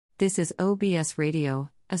This is OBS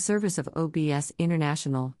Radio, a service of OBS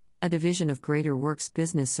International, a division of Greater Works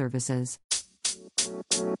Business Services.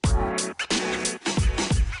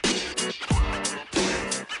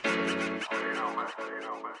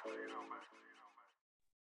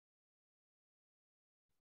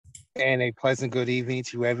 And a pleasant good evening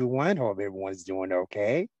to everyone. Hope everyone's doing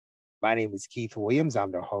okay. My name is Keith Williams.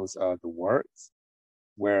 I'm the host of The Works,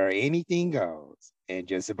 where anything goes and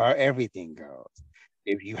just about everything goes.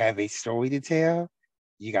 If you have a story to tell,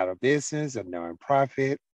 you got a business, a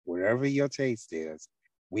nonprofit, whatever your taste is,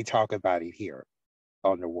 we talk about it here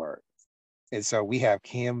on The Works. And so we have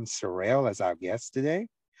Kim Sorrell as our guest today.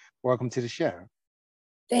 Welcome to the show.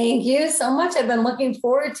 Thank you so much. I've been looking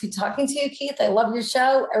forward to talking to you, Keith. I love your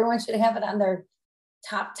show. Everyone should have it on their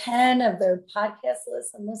top 10 of their podcast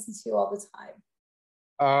list and listen to you all the time.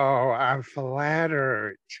 Oh, I'm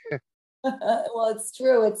flattered. Well, it's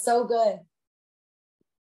true. It's so good.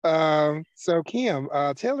 So Kim,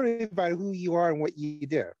 tell everybody who you are and what you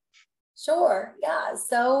do. Sure. Yeah.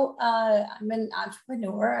 So I'm an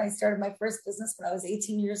entrepreneur. I started my first business when I was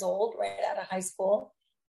 18 years old, right out of high school.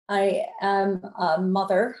 I am a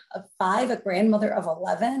mother of 5, a grandmother of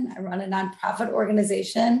 11. I run a nonprofit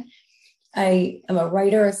organization. I am a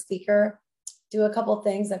writer, a speaker, do a couple of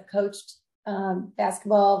things. I've coached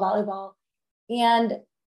basketball, volleyball.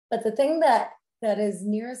 But the thing that is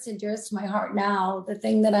nearest and dearest to my heart now, the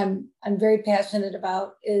thing that I'm very passionate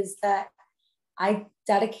about is that I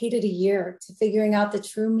dedicated a year to figuring out the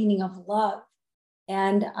true meaning of love.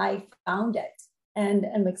 And I found it. And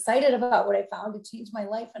I'm excited about what I found to change my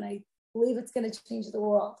life. And I believe it's going to change the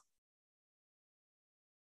world.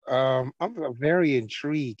 I'm very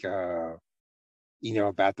intrigued,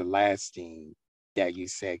 about the last thing that you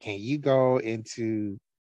said. Can you go into,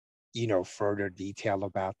 further detail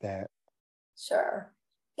about that? Sure.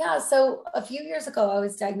 Yeah. So a few years ago, I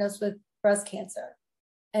was diagnosed with breast cancer.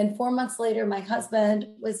 And 4 months later, my husband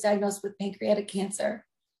was diagnosed with pancreatic cancer.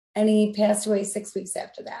 And he passed away 6 weeks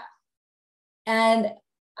after that. And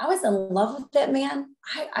I was in love with that man.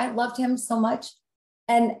 I loved him so much.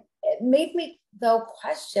 And it made me, though,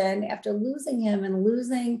 question after losing him and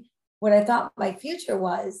losing what I thought my future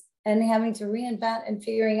was and having to reinvent and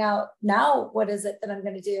figuring out now what is it that I'm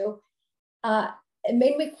going to do. It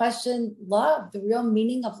made me question love, the real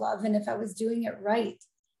meaning of love, and if I was doing it right.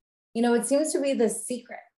 It seems to be the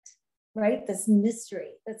secret, right? This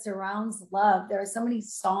mystery that surrounds love. There are so many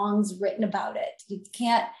songs written about it. You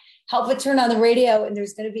can't help but turn on the radio and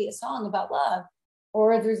there's going to be a song about love,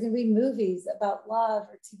 or there's going to be movies about love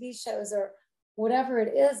or TV shows or whatever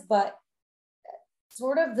it is, but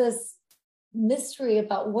sort of this mystery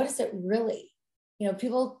about what is it really?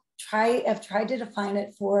 People have tried to define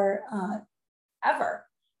it for ever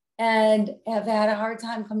and have had a hard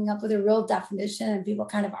time coming up with a real definition, and people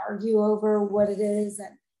kind of argue over what it is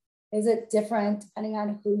and is it different depending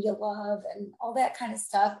on who you love and all that kind of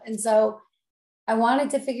stuff. And so I wanted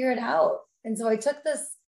to figure it out. And so I took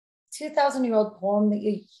this 2,000-year-old poem that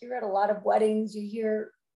you hear at a lot of weddings, you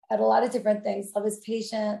hear at a lot of different things. Love is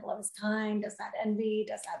patient, love is kind, does not envy,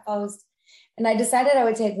 does not boast. And I decided I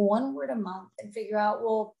would take one word a month and figure out,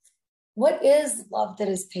 well, what is love that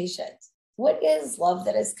is patient? What is love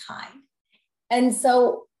that is kind? And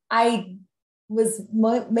so I was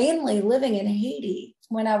mainly living in Haiti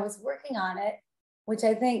when I was working on it, which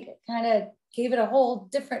I think kind of gave it a whole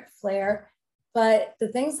different flair. But the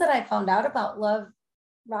things that I found out about love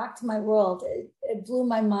rocked my world. It blew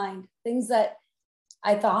my mind. Things that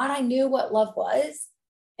I thought I knew what love was,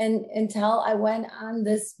 and until I went on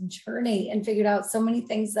this journey and figured out so many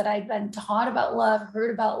things that I'd been taught about love,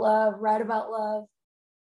 heard about love, read about love,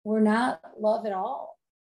 were not love at all.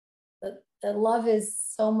 That love is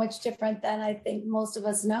so much different than I think most of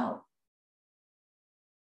us know.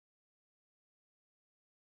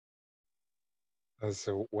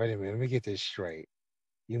 So wait a minute, let me get this straight.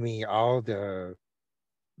 You mean all the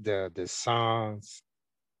songs,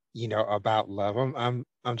 about love?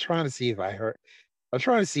 I'm trying to see if I heard. I'm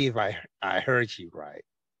trying to see if I heard you right.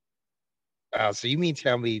 So you mean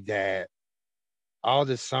tell me that all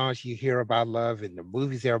the songs you hear about love and the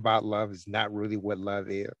movies that are about love is not really what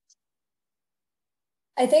love is?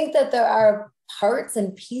 I think that there are parts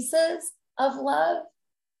and pieces of love,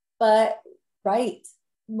 but right.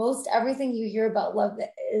 Most everything you hear about love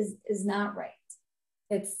is not right.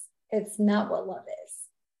 It's not what love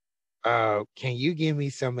is. Can you give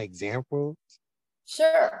me some examples?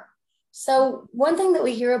 Sure. So one thing that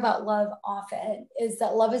we hear about love often is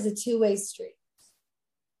that love is a two-way street.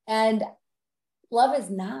 And love is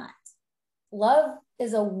not. Love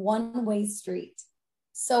is a one-way street.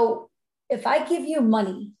 So if I give you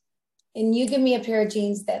money and you give me a pair of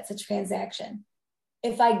jeans, that's a transaction.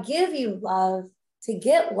 If I give you love to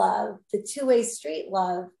get love, the two-way street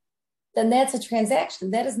love, then that's a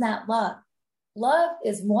transaction. That is not love. Love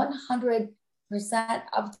is 100%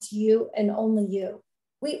 up to you and only you.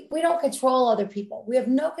 We don't control other people. We have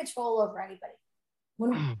no control over anybody.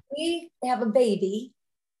 When we have a baby,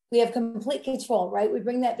 we have complete control, right? We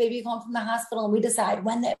bring that baby home from the hospital and we decide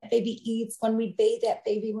when that baby eats, when we bathe that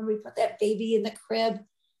baby, when we put that baby in the crib.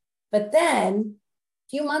 But then a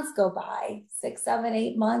few months go by, 6, 7,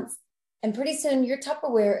 8 months, and pretty soon your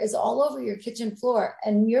Tupperware is all over your kitchen floor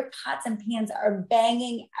and your pots and pans are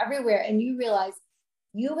banging everywhere. And you realize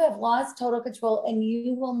you have lost total control and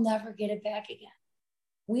you will never get it back again.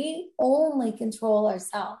 We only control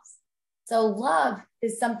ourselves. So love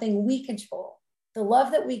is something we control. The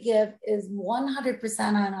love that we give is 100%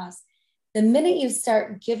 on us. The minute you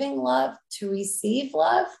start giving love to receive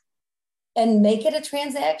love and make it a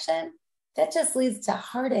transaction, that just leads to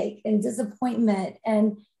heartache and disappointment.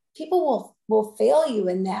 And people will fail you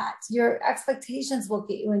in that. Your expectations will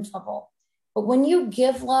get you in trouble. But when you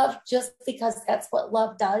give love just because that's what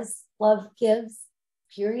love does, love gives,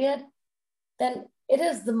 period, then it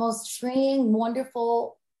is the most freeing,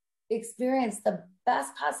 wonderful experience. The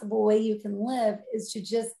best possible way you can live is to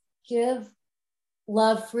just give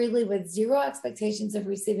love freely with zero expectations of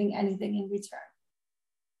receiving anything in return.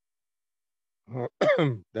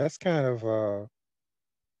 That's kind of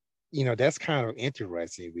that's kind of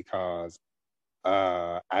interesting because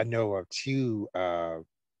I know of two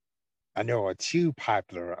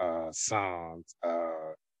popular songs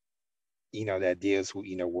that deals with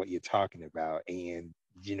what you're talking about, and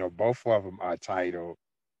both of them are titled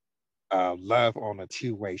 "Love on a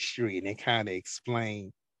Two-Way Street," and they kind of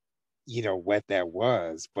explain what that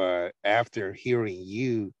was. But after hearing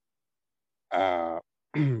you uh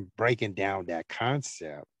breaking down that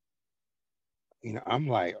concept, I'm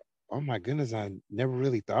like, oh my goodness, I never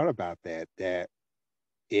really thought about that. That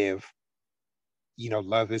if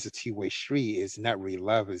love is a two-way street, it's not really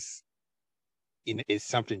love, it's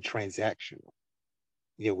something transactional.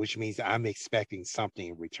 Which means I'm expecting something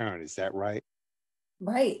in return. Is that right?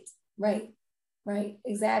 Right, right, right.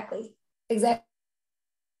 Exactly. Exactly.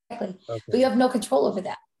 But Okay. you have no control over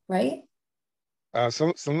that, right?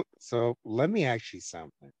 So let me ask you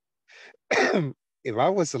something. If I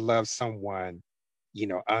was to love someone,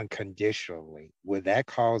 unconditionally, would that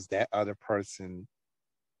cause that other person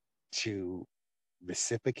to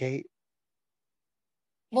reciprocate?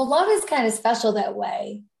 Well, love is kind of special that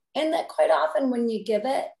way. And that quite often when you give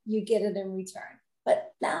it, you get it in return,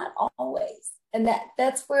 but not always. And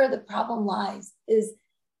that's where the problem lies is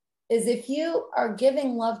if you are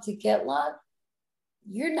giving love to get love,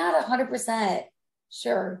 you're not 100%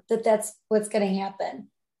 sure that that's what's going to happen.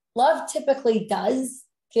 Love typically does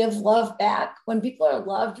give love back. When people are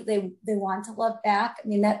loved, they want to love back. I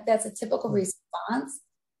mean, that's a typical response,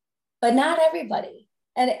 but not everybody.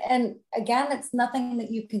 And again, it's nothing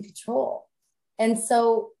that you can control. And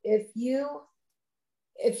so if you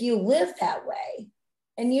live that way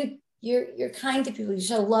and you're kind to people, you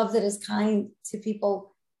show love that is kind to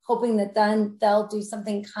people, hoping that then they'll do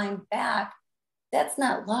something kind back, that's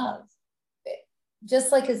not love.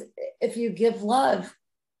 Just like as if you give love,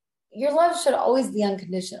 your love should always be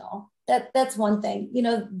unconditional. That's one thing.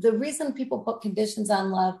 The reason people put conditions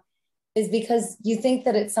on love is because you think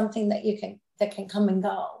that it's something that can come and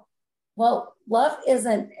go. Well, love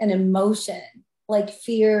isn't an emotion like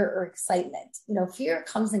fear or excitement. Fear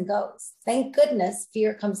comes and goes. Thank goodness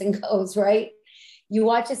fear comes and goes, right? You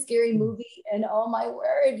watch a scary movie and oh my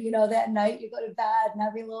word, that night you go to bed and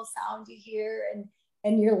every little sound you hear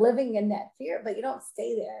and you're living in that fear, but you don't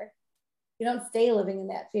stay there. You don't stay living in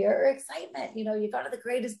that fear or excitement. You go to the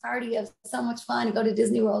greatest party, you have so much fun, you go to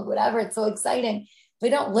Disney World, whatever, it's so exciting. We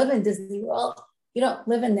don't live in Disney World. You don't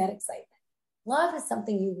live in that excitement. Love is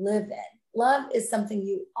something you live in. Love is something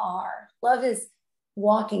you are. Love is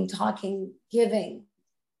walking, talking, giving,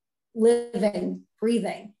 living,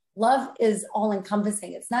 breathing. Love is all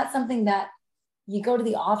encompassing. It's not something that you go to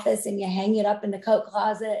the office and you hang it up in the coat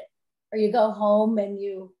closet, or you go home and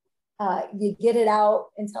you get it out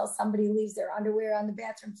until somebody leaves their underwear on the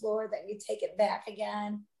bathroom floor, then you take it back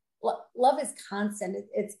again. Love is constant.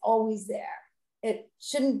 It's always there. It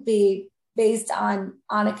shouldn't be based on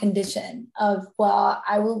a condition of, well,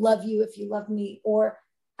 I will love you if you love me, or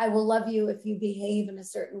I will love you if you behave in a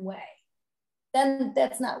certain way. Then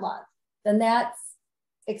that's not love. Then that's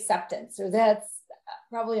acceptance, or that's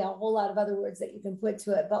probably a whole lot of other words that you can put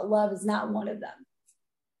to it, but love is not one of them.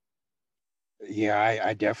 Yeah,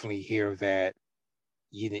 I definitely hear that,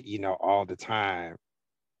 all the time,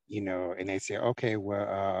 and they say, okay,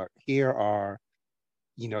 well, here are,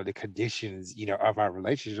 the conditions, of our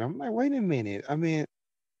relationship. I'm like, wait a minute. I mean,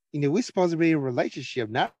 we're supposed to be in a relationship,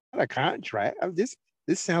 not a contract. This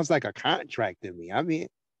sounds like a contract to me. I mean,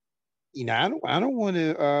 I don't want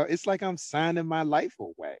to. It's like I'm signing my life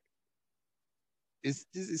away. This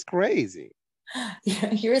is crazy.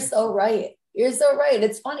 You're so right. You're so right.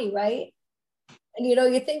 It's funny, right? And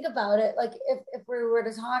you think about it, like if we were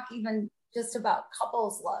to talk even just about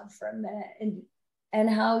couples love for a minute, and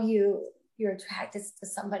how you're attracted to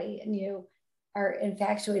somebody and you are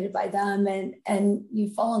infatuated by them, and you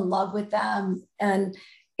fall in love with them, and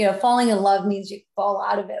falling in love means you fall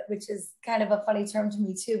out of it, which is kind of a funny term to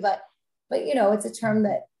me too, but it's a term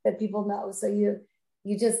that people know. So you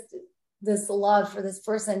just, this love for this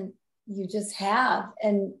person you just have,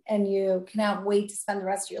 and you cannot wait to spend the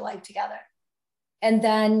rest of your life together. And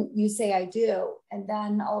then you say I do, and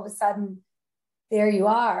then all of a sudden there you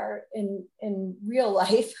are in real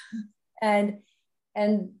life, and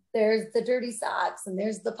there's the dirty socks, and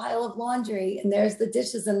there's the pile of laundry, and there's the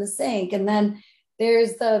dishes in the sink, and then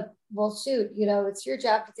there's the, well, shoot, it's your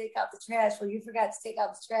job to take out the trash. Well, you forgot to take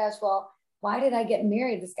out the trash. Well, why did I get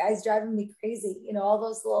married? This guy's driving me crazy. All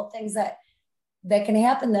those little things that can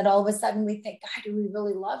happen, that all of a sudden we think, God, do we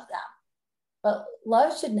really love them? But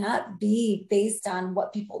love should not be based on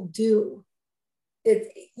what people do.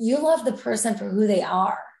 You love the person for who they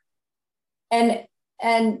are, and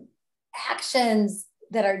actions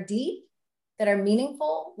that are deep, that are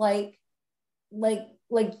meaningful, like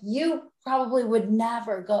you probably would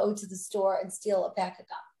never go to the store and steal a pack of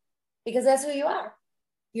gum, because that's who you are.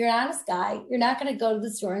 You're an honest guy. You're not going to go to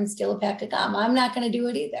the store and steal a pack of gum. I'm not going to do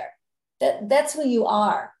it either. That's who you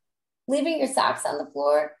are. Leaving your socks on the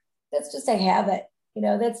floor, that's just a habit.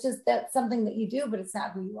 That's something that you do, but it's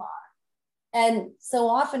not who you are. And so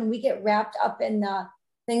often we get wrapped up in the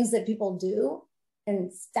things that people do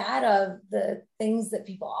instead of the things that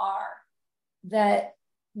people are, that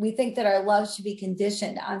we think that our love should be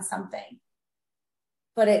conditioned on something,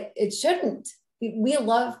 but it shouldn't. We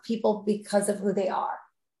love people because of who they are,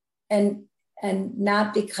 and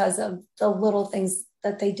not because of the little things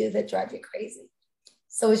that they do that drive you crazy.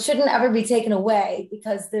 So it shouldn't ever be taken away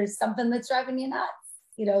because there's something that's driving you nuts.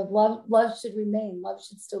 Love should remain. Love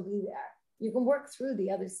should still be there. You can work through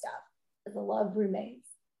the other stuff, but the love remains.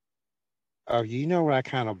 Oh, you know what I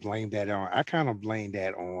kind of blame that on? I kind of blame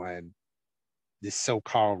that on the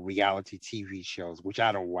so-called reality TV shows, which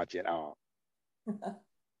I don't watch at all.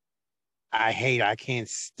 I can't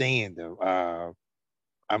stand them.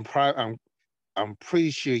 I'm pretty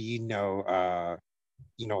sure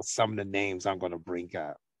some of the names I'm going to bring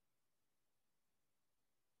up.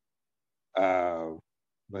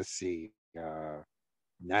 Let's see.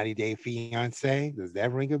 90 Day Fiance. Does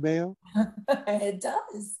that ring a bell? It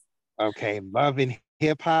does. Okay, Love and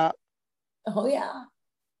Hip Hop. Oh yeah.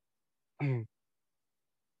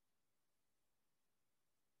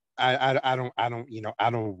 I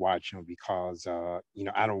don't watch them because I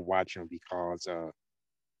don't watch them because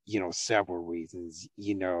several reasons,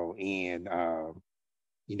 and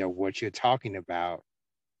what you're talking about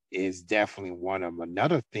is definitely one of them.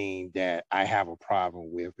 Another thing that I have a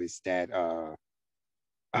problem with is that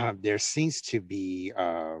there seems to be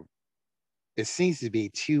it seems to be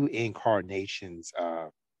two incarnations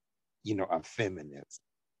of feminism.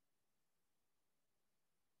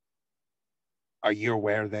 Are you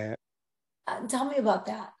aware of that? Tell me about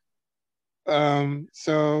that.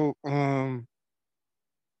 So on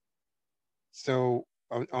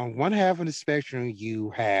one half of the spectrum, you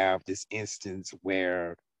have this instance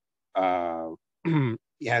where you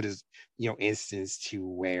had this instance to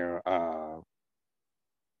where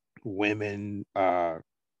women are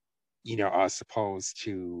supposed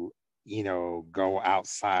to go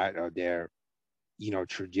outside of their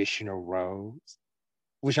traditional roles,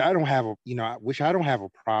 which I don't have a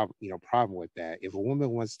problem with that. If a woman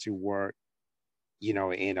wants to work in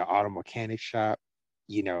an auto mechanic shop,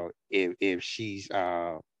 if she's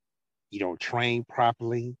trained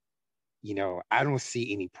properly, I don't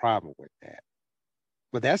see any problem with that.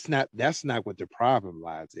 But that's not what the problem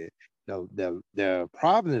lies in. The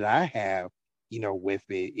problem that I have, with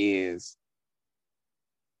it is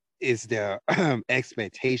the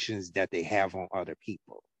expectations that they have on other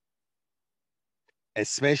people,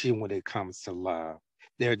 especially when it comes to love.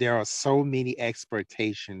 There are so many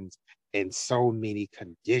expectations and so many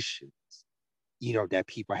conditions, that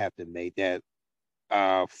people have to make that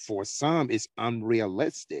for some it's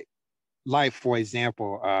unrealistic. Like for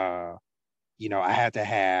example, I had to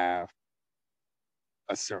have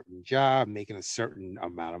a certain job, making a certain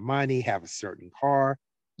amount of money, have a certain car,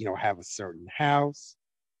 have a certain house.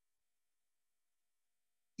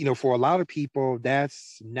 for a lot of people,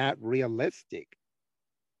 that's not realistic,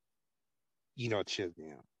 to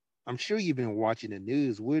them. I'm sure you've been watching the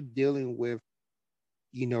news. We're dealing with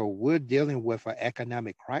an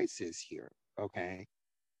economic crisis here. Okay.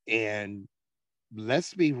 And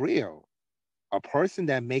let's be real. A person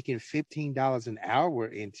that making $15 an hour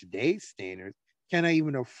in today's standards cannot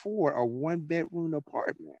even afford a one-bedroom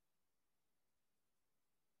apartment.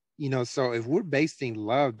 So if we're basing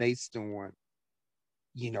love based on,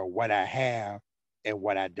 what I have and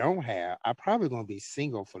what I don't have, I'm probably gonna be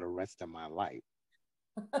single for the rest of my life.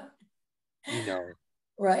 you know,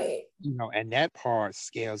 Right. and that part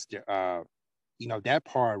scales the that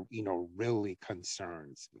part, really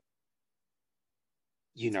concerns me.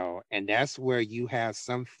 And that's where you have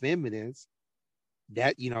some feminists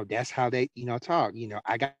that, that's how they, talk.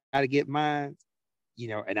 I gotta get mine,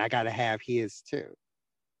 and I gotta have his too.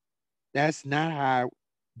 That's not how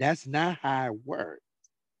that's not how it works.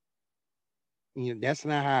 That's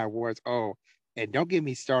not how it works. Oh, and don't get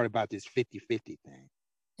me started about this 50-50 thing.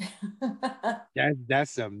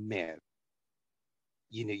 That's a myth.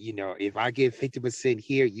 If I give 50%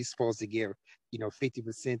 here, you're supposed to give,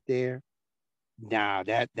 50% there. Nah,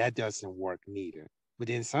 that doesn't work neither. But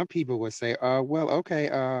then some people would say, well, okay,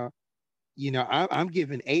 I'm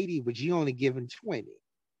giving 80, but you only giving 20.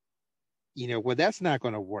 Well, that's not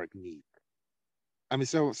gonna work neither. I mean,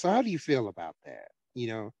 so how do you feel about that?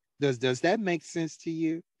 Does that make sense to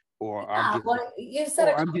you? Or Yeah, well, you said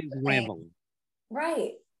a I'm couple just of things. rambling.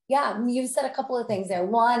 Right. Yeah, you said a couple of things there.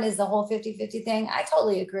 One is the whole 50-50 thing. I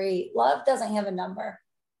totally agree. Love doesn't have a number.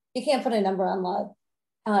 You can't put a number on love.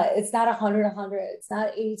 It's not 100-100. It's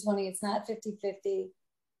not 80-20. It's not 50-50.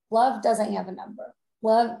 Love doesn't have a number.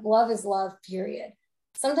 Love is love, period.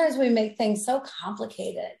 Sometimes we make things so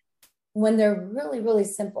complicated when they're really, really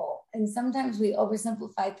simple. And sometimes we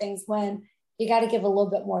oversimplify things when you got to give a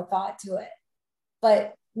little bit more thought to it.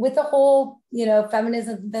 But with the whole,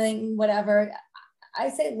 feminism thing, whatever, I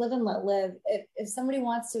say live and let live. If somebody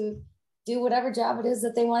wants to do whatever job it is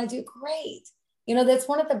that they want to do, great. That's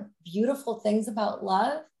one of the beautiful things about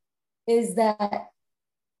love is that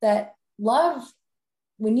love,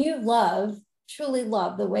 when you love, truly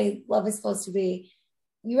love the way love is supposed to be,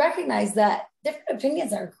 you recognize that different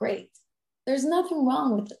opinions are great. There's nothing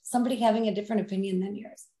wrong with somebody having a different opinion than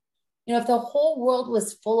yours. If the whole world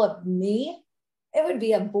was full of me, it would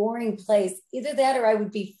be a boring place. Either that or I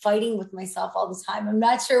would be fighting with myself all the time. I'm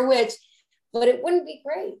not sure which, but it wouldn't be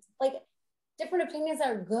great. Like, different opinions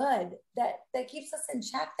are good. That keeps us in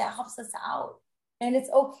check. That helps us out. And it's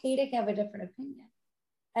okay to have a different opinion.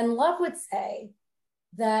 And love would say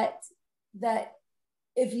that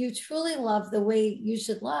if you truly love the way you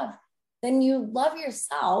should love, then you love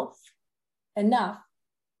yourself enough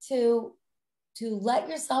to let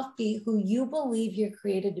yourself be who you believe you're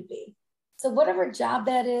created to be. So whatever job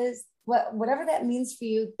that is, whatever that means for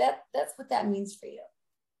you, that's what that means for you.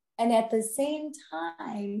 And at the same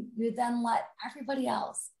time, you then let everybody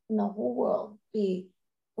else in the whole world be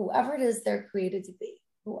whoever it is they're created to be,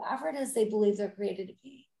 whoever it is they believe they're created to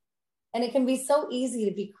be. And it can be so easy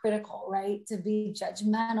to be critical, right? To be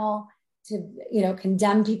judgmental, to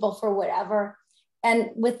condemn people for whatever. And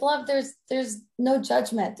with love, there's no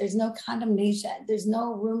judgment, there's no condemnation, there's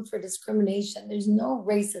no room for discrimination, there's no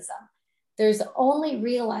racism. There's only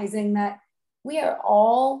realizing that we are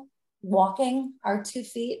all walking our 2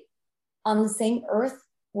 feet on the same earth.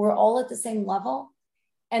 We're all at the same level.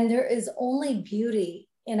 And there is only beauty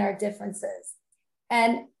in our differences.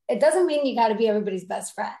 And it doesn't mean you got to be everybody's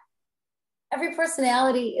best friend. Every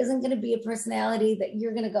personality isn't going to be a personality that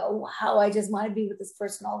you're going to go, wow, I just want to be with this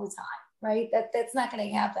person all the time, right? That's not going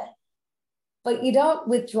to happen. But you don't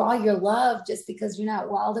withdraw your love just because you're not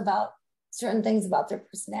wild about certain things about their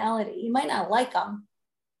personality. You might not like them,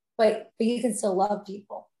 but you can still love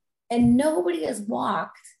people. And nobody has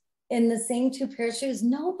walked in the same 2 pair of shoes.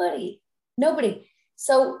 Nobody.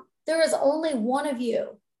 So there is only one of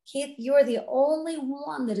you. Keith, you are the only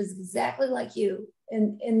one that is exactly like you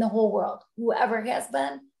in the whole world. Whoever has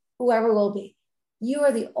been, whoever will be. You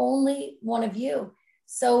are the only one of you.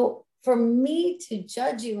 So for me to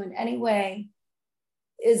judge you in any way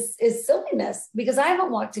is silliness, because I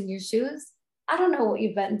haven't walked in your shoes. I don't know what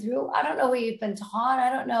you've been through. I don't know what you've been taught.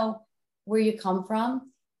 I don't know where you come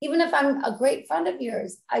from. Even if I'm a great friend of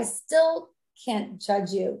yours, I still can't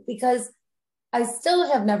judge you because I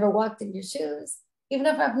still have never walked in your shoes. Even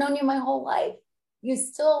if I've known you my whole life, you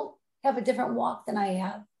still have a different walk than I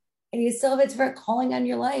have. And you still have a different calling on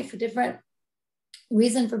your life, a different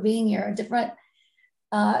reason for being here, a different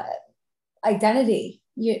identity.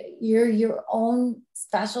 You're your own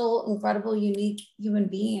special, incredible, unique human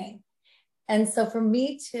being. And so for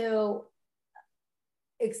me to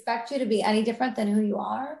expect you to be any different than who you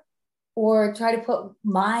are, or try to put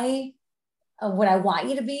my what I want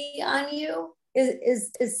you to be on you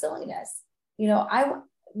is silliness. You know,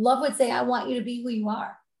 love would say, I want you to be who you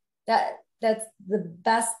are. That's the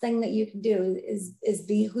best thing that you can do is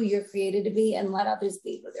be who you're created to be and let others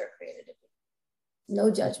be who they're created to be.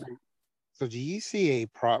 No judgment. So do you see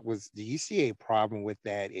a problem with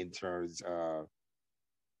that in terms of,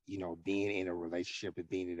 you know, being in a relationship and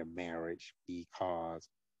being in a marriage? Because,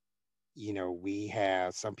 you know, we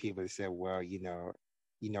have some people that say, well,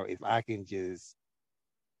 if I can just,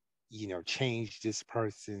 you know, change this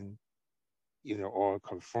person, you know, or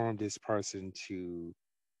conform this person to,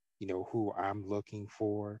 you know, who I'm looking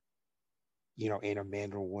for, you know, in a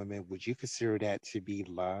man or woman, would you consider that to be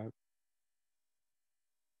love?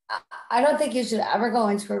 I don't think you should ever go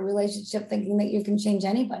into a relationship thinking that you can change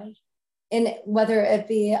anybody, and whether it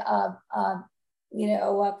be a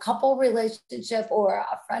couple relationship or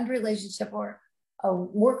a friend relationship or a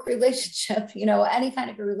work relationship, you know, any kind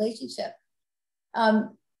of a relationship.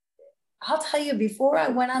 I'll tell you, before I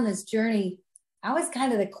went on this journey, I was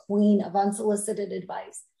kind of the queen of unsolicited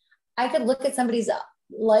advice. I could look at somebody's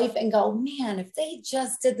life and go, man, if they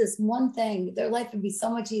just did this one thing, their life would be so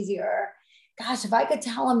much easier. Gosh, if I could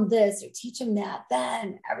tell them this or teach them that,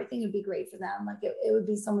 then everything would be great for them. Like it would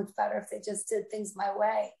be so much better if they just did things my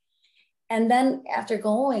way. And then after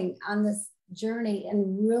going on this journey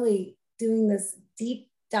and really doing this deep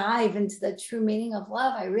dive into the true meaning of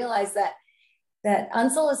love, I realized that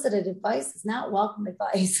unsolicited advice is not welcome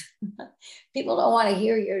advice. People don't want to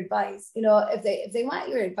hear your advice. You know, if they want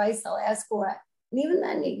your advice, they'll ask for it. And even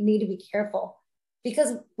then, you need to be careful,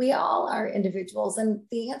 because we all are individuals, and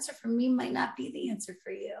the answer for me might not be the answer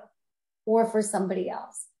for you or for somebody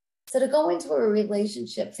else. So to go into a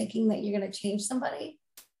relationship thinking that you're going to change somebody,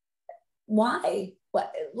 why?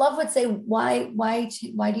 What love would say, why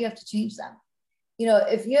do you have to change them? You know,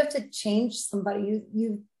 if you have to change somebody,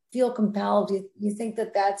 you feel compelled, you think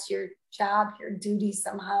that that's your job, your duty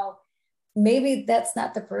somehow. Maybe that's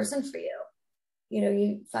not the person for you. You know,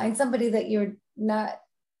 you find somebody that you're not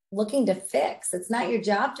looking to fix. It's not your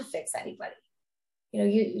job to fix anybody. You know,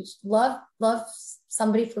 you love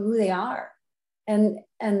somebody for who they are, and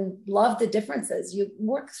love the differences. You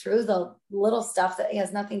work through the little stuff that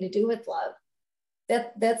has nothing to do with love.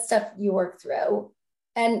 That stuff you work through,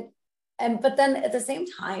 but then at the same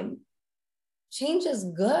time, change is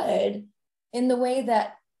good in the way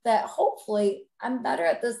that hopefully I'm better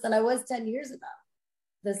at this than I was 10 years ago,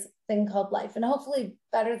 this thing called life, and hopefully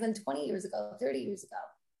better than 20 years ago, 30 years ago.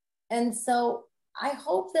 And so I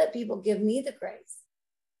hope that people give me the grace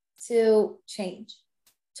to change,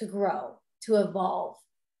 to grow, to evolve,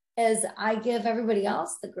 as I give everybody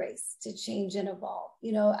else the grace to change and evolve.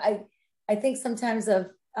 You know, I think sometimes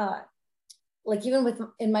of like even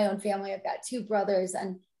in my own family, I've got two brothers,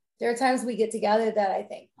 and there are times we get together that I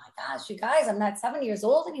think, my gosh, you guys, I'm not 7 years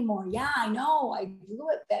old anymore. Yeah, I know. I blew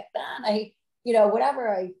it back then.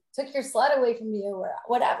 Whatever, I took your sled away from you or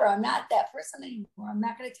whatever. I'm not that person anymore. I'm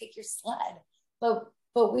not going to take your sled.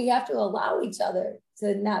 But we have to allow each other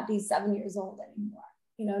to not be 7 years old anymore.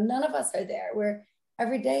 You know, none of us are there.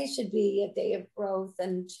 Every day should be a day of growth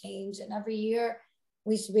and change. And every year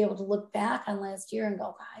we should be able to look back on last year and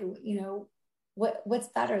go, you know, what's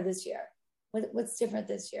better this year? What's different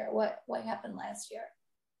this year? What happened last year?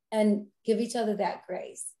 And give each other that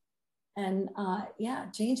grace. And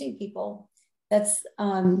changing people. That's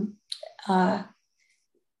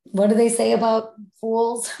what do they say about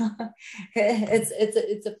fools?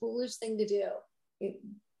 it's a foolish thing to do. You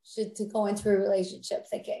should to go into a relationship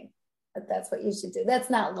thinking that's what you should do. That's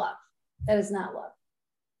not love. That is not love.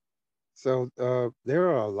 So there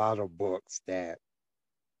are a lot of books that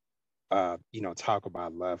talk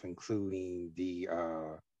about love, including the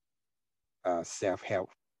self-help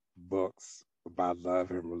books about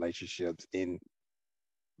love and relationships. And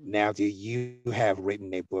now that you have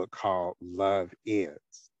written a book called Love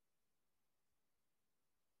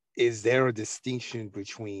Is there a distinction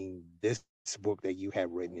between this book that you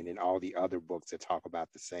have written and all the other books that talk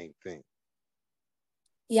about the same thing?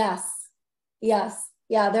 Yes.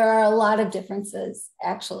 Yeah, there are a lot of differences,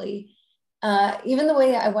 actually. Even the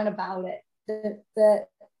way I went about it, the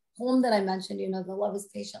poem that I mentioned, you know, the love is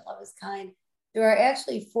patient, love is kind. There are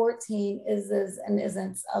actually 14 ises and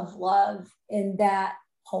isn't of love in that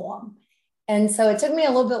poem. And so it took me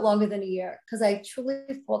a little bit longer than a year because I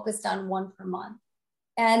truly focused on one per month.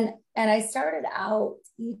 And I started out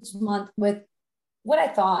each month with what I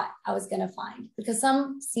thought I was going to find, because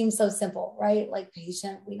some seem so simple, right? Like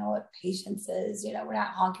patient, we know what patience is, you know, we're not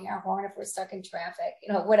honking our horn if we're stuck in traffic,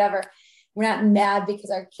 you know, whatever. We're not mad because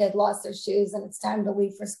our kid lost their shoes and it's time to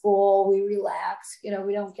leave for school. We relax, we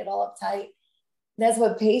don't get all uptight. That's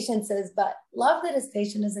what patience is. But love that is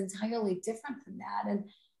patient is entirely different than that. And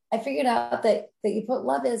I figured out that you put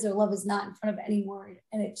love is or love is not in front of any word,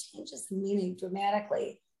 and it changes the meaning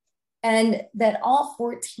dramatically. And that all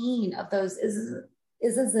 14 of those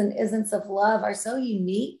is's and isn't of love are so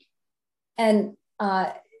unique and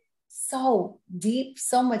so deep,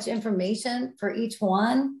 so much information for each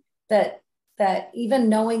one that even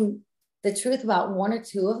knowing the truth about one or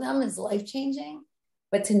two of them is life-changing.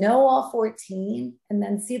 But to know all 14 and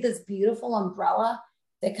then see this beautiful umbrella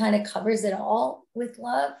that kind of covers it all with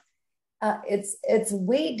love, it's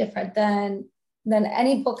way different than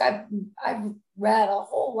any book. I've read a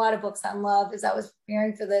whole lot of books on love as I was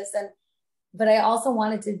preparing for this, but I also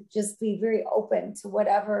wanted to just be very open to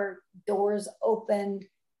whatever doors opened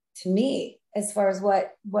to me as far as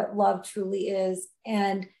what love truly is.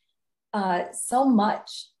 And so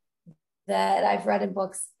much that I've read in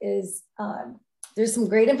books is there's some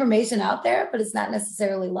great information out there, but it's not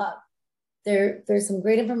necessarily love. There's some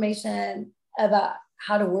great information about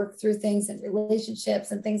how to work through things and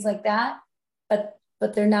relationships and things like that, but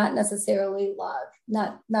they're not necessarily love,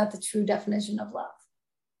 not the true definition of love.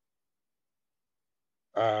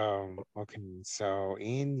 Okay, so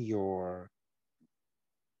in your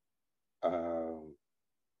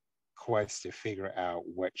quest to figure out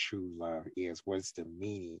what true love is, what's the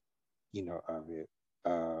meaning, of it,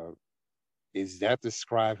 is that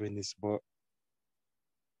described in this book?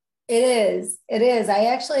 It is.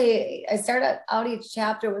 I start out each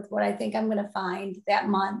chapter with what I think I'm going to find that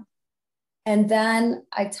month. And then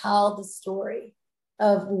I tell the story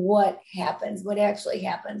of what happens, what actually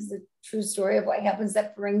happens, the true story of what happens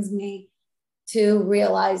that brings me to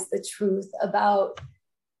realize the truth about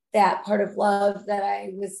that part of love that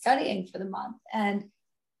I was studying for the month. And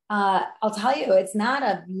I'll tell you, it's not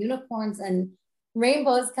a unicorns and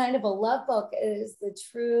rainbows kind of a love book. It is the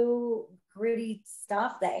true gritty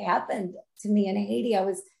stuff that happened to me in Haiti. I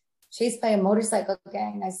was chased by a motorcycle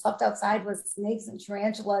gang. I slept outside with snakes and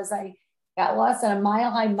tarantulas. I got lost on a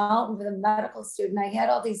mile-high mountain with a medical student. I had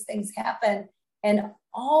all these things happen. And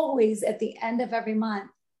always at the end of every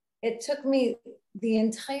month, it took me the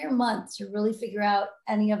entire month to really figure out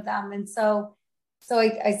any of them. And so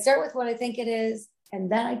I start with what I think it is, and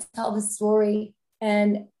then I tell the story,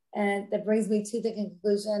 and that brings me to the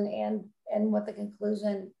conclusion and what the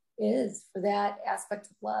conclusion is for that aspect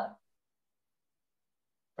of love.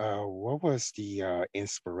 What was the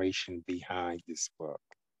inspiration behind this book?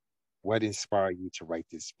 What inspired you to write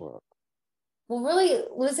this book? Well, really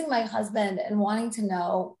losing my husband and wanting to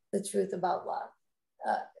know the truth about love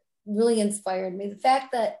really inspired me. The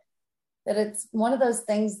fact that it's one of those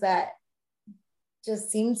things that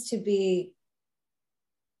just seems to be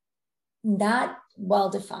not well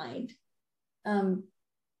defined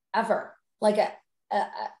ever. Like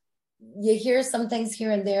you hear some things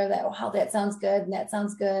here and there that, wow, that sounds good, and that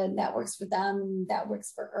sounds good, and that works for them, and that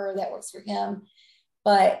works for her, that works for him,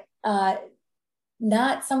 but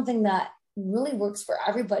not something that really works for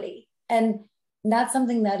everybody, and not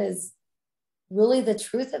something that is really the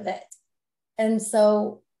truth of it. And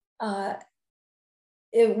so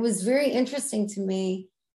it was very interesting to me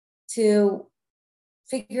to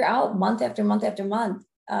figure out month after month after month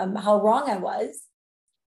how wrong I was,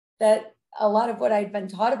 that a lot of what I'd been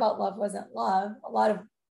taught about love wasn't love. A lot of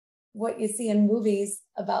what you see in movies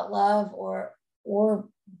about love or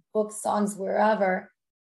books, songs, wherever,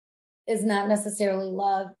 is not necessarily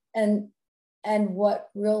love. And what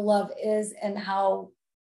real love is, and how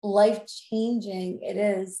life-changing it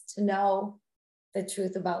is to know the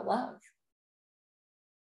truth about love.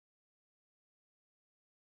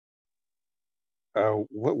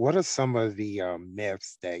 What are some of the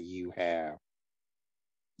myths that you have,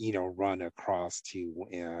 run across to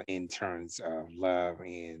in terms of love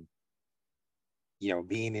and,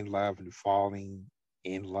 being in love and falling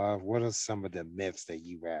in love? What are some of the myths that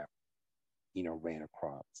you have, ran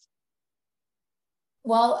across?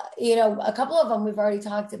 Well, a couple of them we've already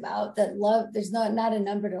talked about, that love, there's not a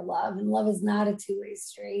number to love, and love is not a two-way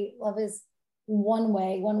street. Love is one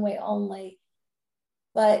way only.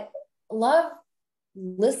 But love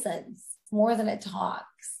listens more than it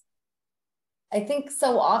talks. I think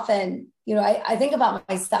so often, I think about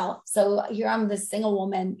myself. So here I'm this single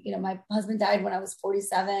woman, my husband died when I was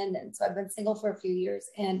 47. And so I've been single for a few years.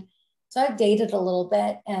 And so I've dated a little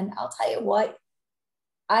bit, and I'll tell you what,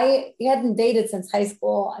 I hadn't dated since high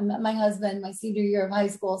school. I met my husband my senior year of high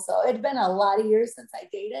school. So it'd been a lot of years since I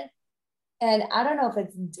dated. And I don't know if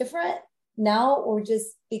it's different now or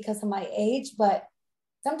just because of my age, but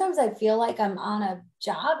sometimes I feel like I'm on a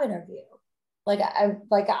job interview.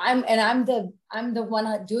 I'm the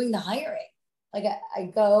one doing the hiring. Like I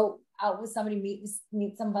go out with somebody,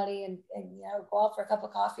 meet somebody, and go out for a cup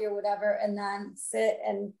of coffee or whatever, and then sit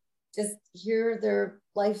and just hear their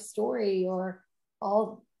life story or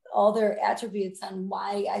all their attributes on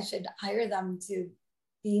why I should hire them to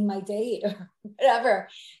be my date or whatever.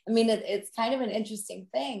 I mean, it's kind of an interesting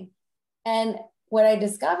thing. And what I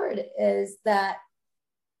discovered is that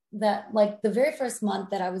like the very first month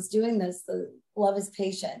that I was doing this, the Love is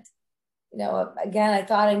Patient, again, I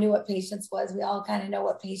thought I knew what patience was. We all kind of know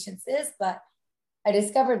what patience is, but I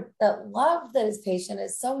discovered that love that is patient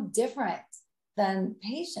is so different than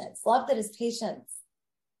patience. Love that is patience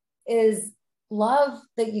is love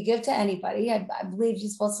that you give to anybody. I believe you're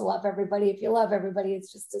supposed to love everybody. If you love everybody,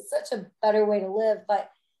 it's just such a better way to live. But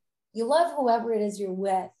you love whoever it is you're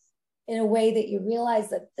with in a way that you realize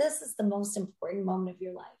that this is the most important moment of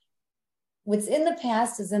your life. What's in the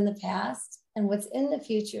past is in the past, and what's in the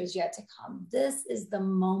future is yet to come. This is the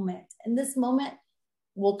moment, and this moment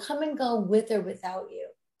will come and go with or without you.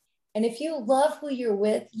 And if you love who you're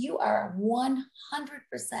with, you are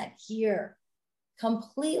 100% here,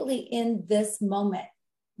 completely in this moment,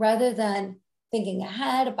 rather than thinking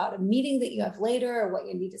ahead about a meeting that you have later or what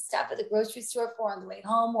you need to stop at the grocery store for on the way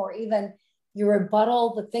home, or even your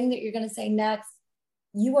rebuttal, the thing that you're going to say next.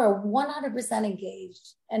 You are 100%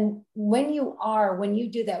 engaged. And when you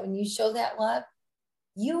do that, when you show that love,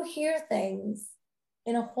 you hear things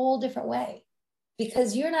in a whole different way,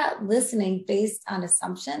 because you're not listening based on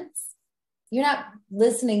assumptions. You're not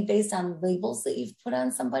listening based on labels that you've put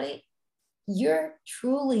on somebody. You're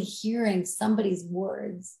truly hearing somebody's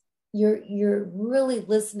words. You're really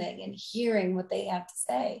listening and hearing what they have to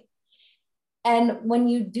say. And when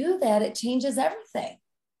you do that, it changes everything.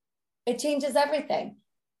 It changes everything,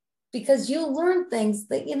 because you learn things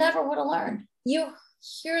that you never would have learned. You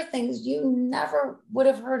hear things you never would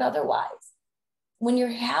have heard otherwise. When you're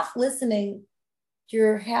half listening,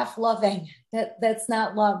 you're half loving. That's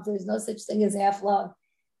not love. There's no such thing as half love.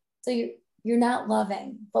 So you're not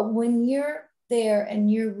loving. But when you're there and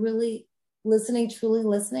you're really listening, truly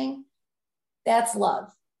listening, that's love.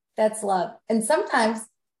 That's love. And sometimes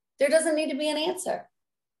there doesn't need to be an answer.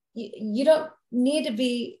 You don't need to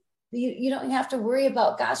be, you don't have to worry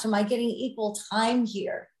about, gosh, am I getting equal time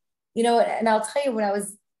here? And I'll tell you, when I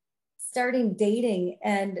was starting dating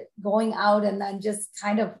and going out and then just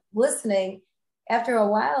kind of listening, after a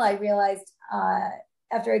while, I realized,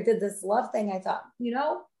 after I did this love thing, I thought,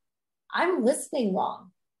 I'm listening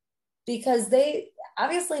wrong, because they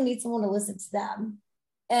obviously need someone to listen to them.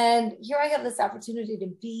 And here I have this opportunity to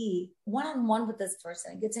be one-on-one with this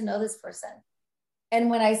person and get to know this person. And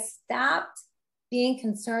when I stopped being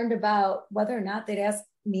concerned about whether or not they'd ask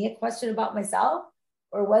me a question about myself,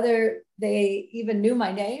 or whether they even knew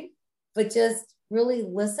my name, but just really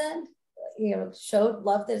listened, showed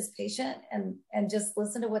love that is patient, and just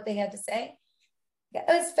listened to what they had to say. It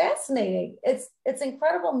was fascinating. It's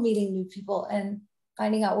incredible meeting new people and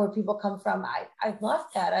finding out where people come from. I love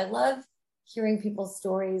that. I love hearing people's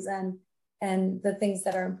stories and the things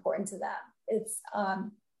that are important to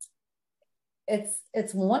them.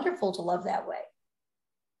 It's wonderful to love that way.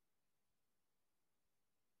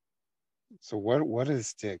 So what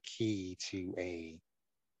is the key to a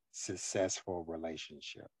successful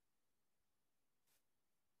relationship?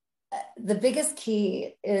 The biggest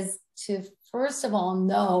key is to, first of all,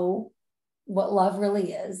 know what love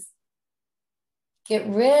really is. Get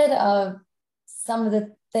rid of some of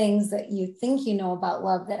the things that you think you know about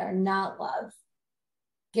love that are not love.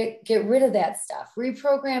 Get rid of that stuff.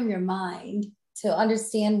 Reprogram your mind to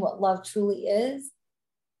understand what love truly is,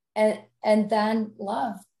 and then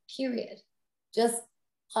love, period. Just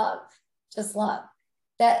love. Just love.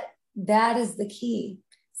 That is the key.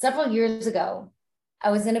 Several years ago, I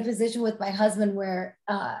was in a position with my husband where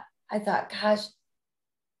I thought, gosh,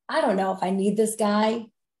 I don't know if I need this guy.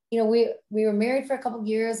 We were married for a couple of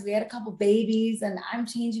years. We had a couple babies, and I'm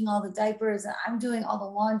changing all the diapers, and I'm doing all the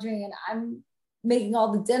laundry, and I'm making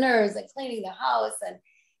all the dinners and cleaning the house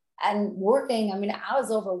and working. I mean, I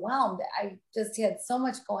was overwhelmed. I just had so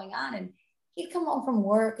much going on. And he'd come home from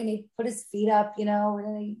work and he'd put his feet up, and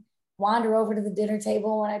then he'd wander over to the dinner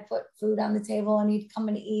table and I'd put food on the table, and he'd come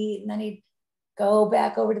and eat, and then he'd go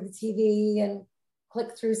back over to the TV and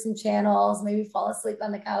click through some channels, maybe fall asleep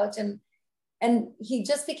on the couch. And he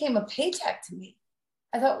just became a paycheck to me.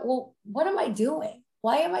 I thought, well, what am I doing?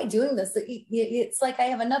 Why am I doing this? It's like I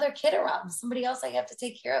have another kid around, somebody else I have to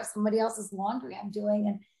take care of, somebody else's laundry I'm doing.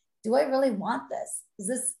 And do I really want this? Is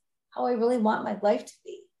this how I really want my life to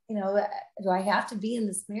be? Do I have to be in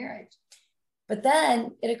this marriage? But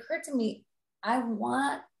then it occurred to me, I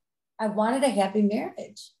want I wanted a happy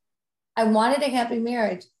marriage. I wanted a happy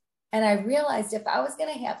marriage. And I realized if I was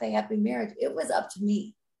going to have a happy marriage, it was up to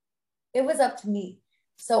me. It was up to me.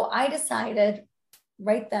 So I decided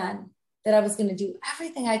right then that I was going to do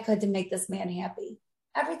everything I could to make this man happy,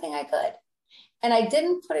 everything I could. And I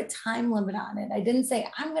didn't put a time limit on it. I didn't say,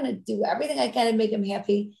 I'm going to do everything I can to make him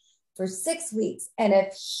happy for 6 weeks. And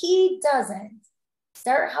if he doesn't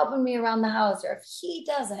start helping me around the house, or if he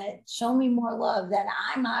doesn't show me more love, then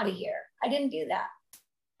I'm out of here. I didn't do that.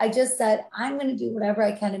 I just said, I'm going to do whatever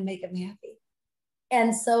I can to make him happy.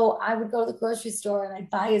 And so I would go to the grocery store and I'd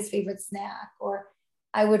buy his favorite snack, or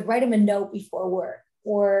I would write him a note before work,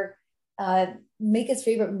 or make his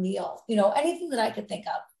favorite meal, anything that I could think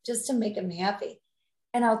of just to make him happy.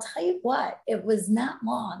 And I'll tell you what, it was not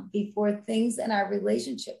long before things in our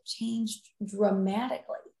relationship changed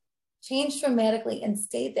dramatically and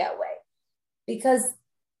stayed that way. Because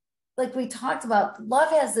like we talked about, love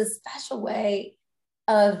has this special way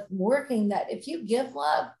of working that if you give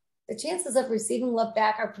love, the chances of receiving love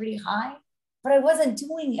back are pretty high. But I wasn't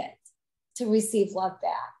doing it to receive love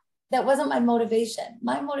back. That wasn't my motivation.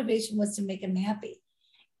 My motivation was to make him happy.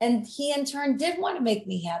 And he in turn did want to make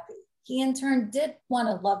me happy. He in turn did want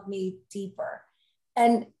to love me deeper.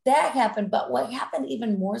 And that happened. But what happened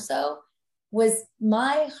even more so was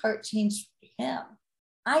my heart changed for him.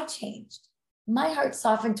 I changed. My heart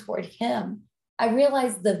softened toward him. I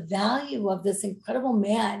realized the value of this incredible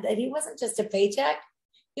man, that he wasn't just a paycheck.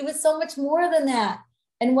 He was so much more than that.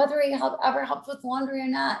 And whether he ever helped with laundry or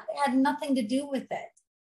not, it had nothing to do with it.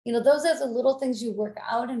 Those are the little things you work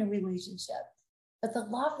out in a relationship. But the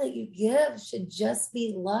love that you give should just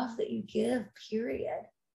be love that you give, period.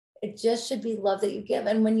 It just should be love that you give.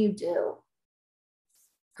 And when you do,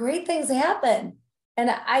 great things happen. And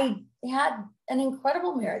I had an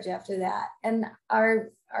incredible marriage after that. And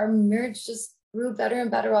our marriage just grew better and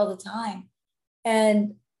better all the time.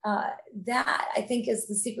 And that, I think, is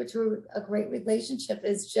the secret to a great relationship,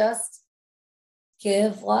 is just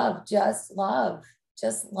give love, just love.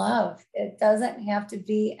 Just love. It doesn't have to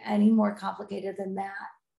be any more complicated than that.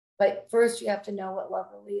 But first, you have to know what love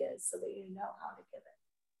really is so that you know how to give it.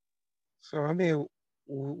 So, I mean,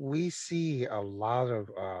 we see a lot of,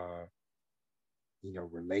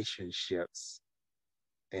 relationships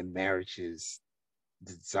and marriages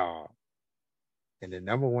dissolve. And the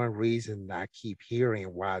number one reason I keep hearing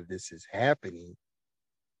why this is happening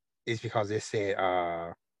is because they said,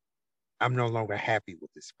 I'm no longer happy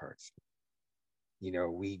with this person.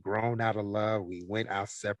 We grown out of love. We went our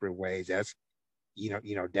separate ways. That's,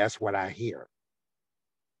 that's what I hear.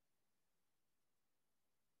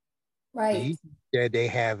 Right. Do you think that they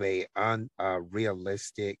have a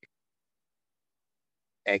unrealistic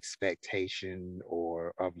expectation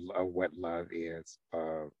or of what love is?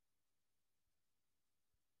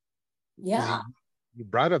 Yeah. You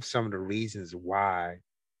brought up some of the reasons why.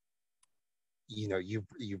 You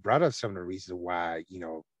brought up some of the reasons why.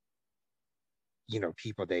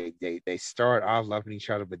 People they start off loving each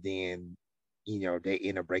other, but then they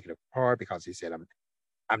end up breaking apart because they said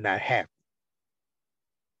I'm not happy.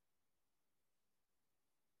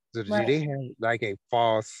 So do they have like a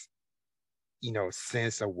false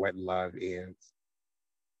sense of what love is?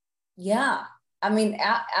 Yeah, I mean,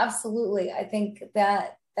 absolutely. I think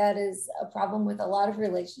that is a problem with a lot of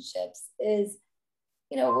relationships. Is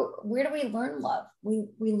where do we learn love? We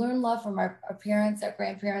learn love from our parents, our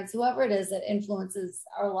grandparents, whoever it is that influences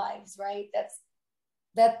our lives, right?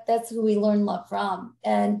 That's who we learn love from.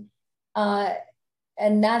 And not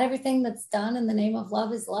everything that's done in the name of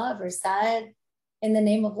love is love, or said in the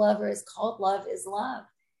name of love, or is called love, is love.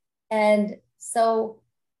 And so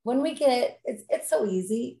when we get, it's so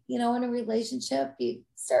easy, in a relationship, you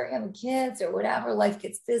start having kids or whatever, life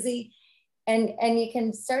gets busy. And you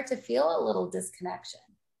can start to feel a little disconnection,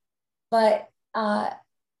 but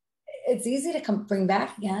it's easy to bring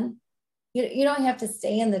back again. You don't have to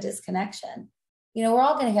stay in the disconnection. We're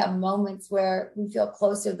all going to have moments where we feel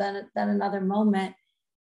closer than another moment.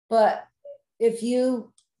 But if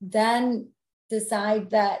you then decide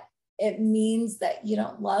that it means that you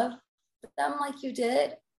don't love them like you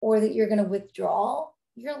did, or that you're going to withdraw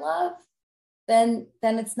your love, then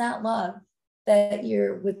it's not love that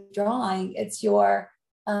you're withdrawing. It's your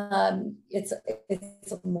it's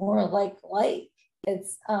more like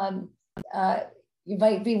it's you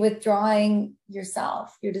might be withdrawing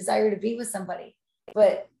yourself, your desire to be with somebody,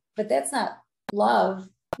 but that's not love.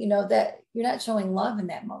 That you're not showing love in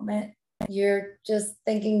that moment. You're just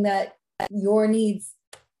thinking that your needs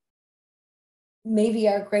maybe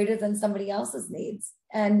are greater than somebody else's needs.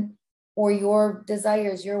 And or your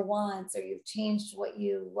desires, your wants, or you've changed what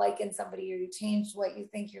you like in somebody, or you changed what you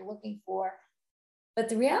think you're looking for. But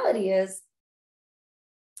the reality is,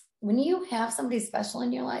 when you have somebody special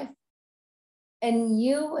in your life and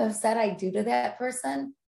you have said I do to that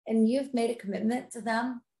person, and you've made a commitment to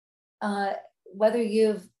them, whether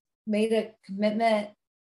you've made a commitment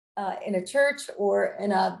in a church or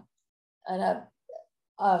in a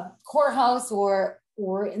courthouse or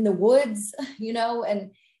in the woods,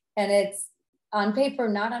 and it's on paper,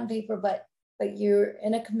 not on paper, but you're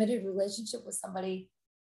in a committed relationship with somebody.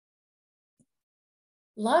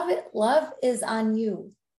 Love is on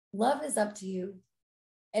you. Love is up to you.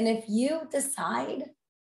 And if you decide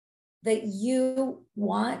that you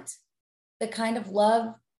want the kind of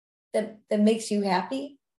love that makes you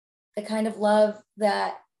happy, the kind of love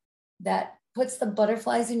that puts the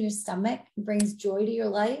butterflies in your stomach and brings joy to your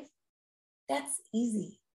life, that's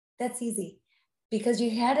easy. That's easy, because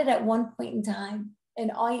you had it at one point in time,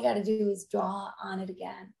 and all you got to do is draw on it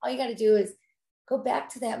again. All you got to do is go back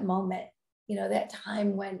to that moment, that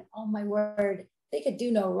time when, oh my word, they could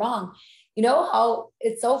do no wrong. You know how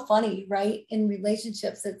it's so funny, right? In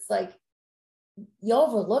relationships, it's like you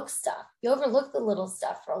overlook stuff. You overlook the little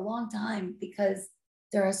stuff for a long time, because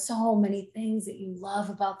there are so many things that you love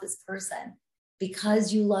about this person,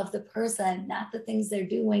 because you love the person, not the things they're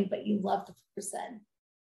doing, but you love the person.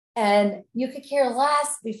 And you could care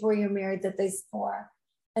less before you're married that they snore.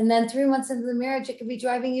 And then 3 months into the marriage, it could be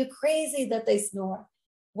driving you crazy that they snore.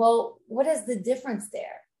 Well, what is the difference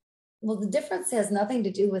there? Well, the difference has nothing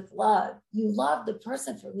to do with love. You love the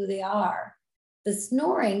person for who they are. The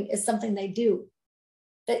snoring is something they do.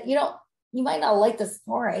 That you might not like the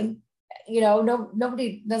snoring.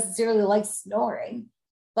 Nobody necessarily likes snoring,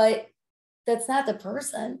 but that's not the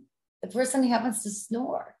person. The person happens to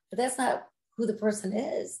snore, but that's not who the person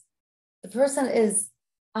is. The person is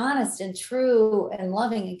honest and true and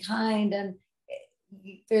loving and kind. And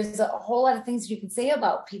there's a whole lot of things you can say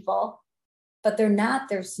about people, but they're not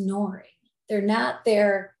there snoring. They're not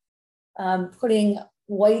there putting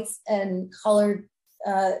whites and colored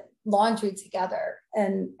laundry together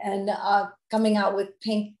and coming out with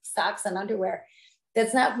pink socks and underwear.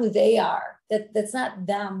 That's not who they are. That's not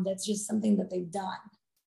them. That's just something that they've done.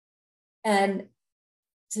 And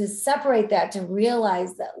to separate that, to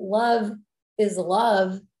realize that love is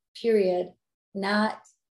love, period, not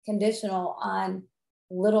conditional on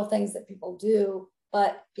little things that people do,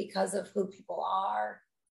 but because of who people are,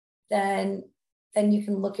 then you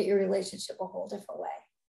can look at your relationship a whole different way.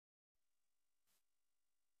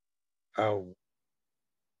 Oh,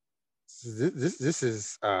 this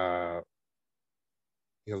is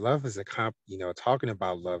love is talking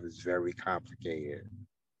about love is very complicated.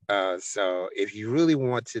 So if you really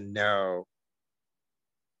want to know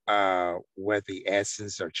what the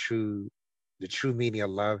essence or the true meaning of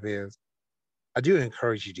love is, I do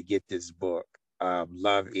encourage you to get this book,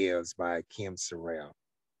 Love Is by Kim Sorrell,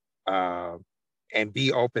 and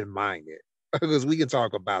be open-minded, because we can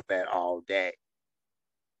talk about that all day.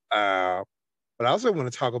 But I also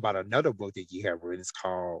want to talk about another book that you have written. It's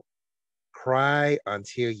called Cry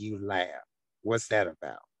Until You Laugh. What's that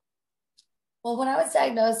about? Well, when I was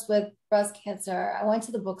diagnosed with breast cancer, I went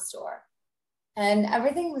to the bookstore, and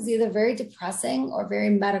everything was either very depressing or very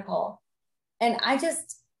medical. And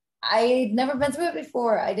I'd never been through it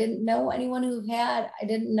before. I didn't know anyone who had. I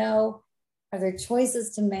didn't know, are there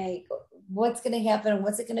choices to make? What's going to happen?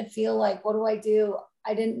 What's it going to feel like? What do I do?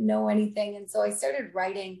 I didn't know anything. And so I started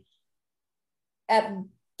writing at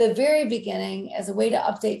the very beginning as a way to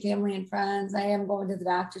update family and friends. I am going to the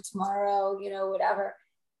doctor tomorrow, whatever.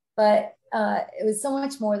 But it was so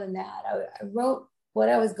much more than that. I wrote what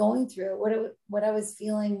I was going through, what I was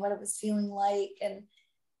feeling, what it was feeling like, and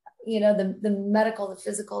the medical, the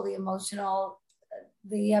physical, the emotional,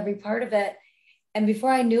 the every part of it. And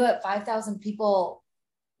before I knew it, 5,000 people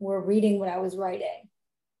were reading what I was writing.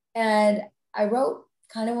 And I wrote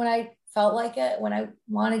kind of when I felt like it, when I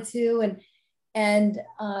wanted to, and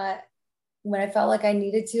when I felt like I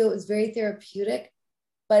needed to. It was very therapeutic.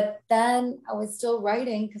 But then I was still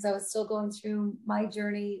writing because I was still going through my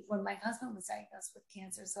journey when my husband was diagnosed with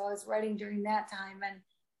cancer. So I was writing during that time,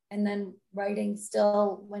 and then writing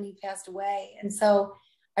still when he passed away. And so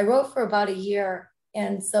I wrote for about a year.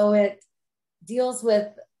 And so it deals with,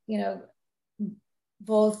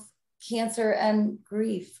 both cancer and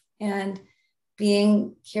grief and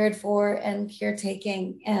being cared for and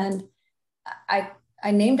caretaking. And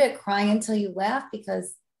I named it Cry Until You Laugh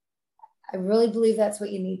because I really believe that's what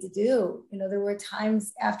you need to do. There were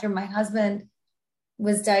times after my husband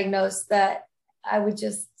was diagnosed that I would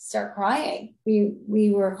just start crying.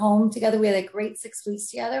 We were home together. We had a great 6 weeks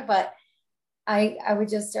together, but I would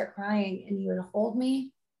just start crying, and he would hold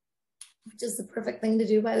me, which is the perfect thing to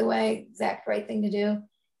do, by the way, exact right thing to do.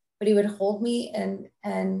 But he would hold me,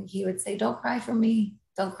 and he would say, "Don't cry for me.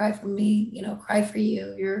 Don't cry for me. You know, cry for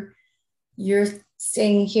you. You're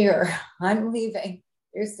staying here. I'm leaving.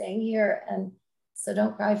 You're staying here, and so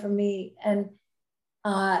don't cry for me." And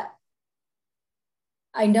uh,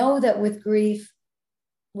 I know that with grief,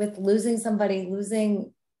 with losing somebody,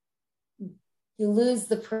 losing you lose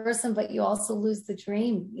the person, but you also lose the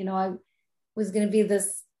dream. You know, I was going to be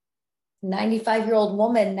this 95-year-old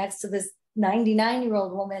woman next to this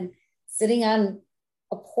 99-year-old woman sitting on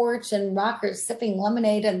a porch and rockers, sipping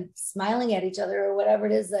lemonade and smiling at each other, or whatever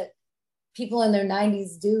it is that people in their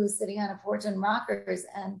 90s do, sitting on a porch and rockers.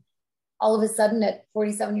 And all of a sudden at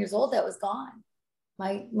 47 years old, that was gone.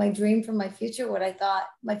 My dream for my future, what I thought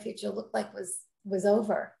my future looked like, was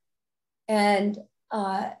over. And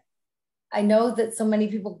I know that so many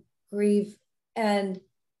people grieve and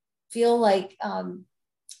feel like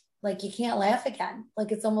you can't laugh again.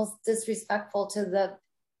 Like it's almost disrespectful to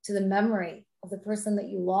the memory of the person that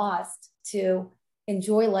you lost, to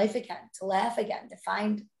enjoy life again, to laugh again, to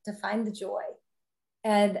find the joy.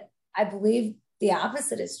 And I believe the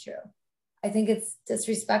opposite is true. I think it's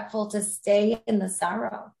disrespectful to stay in the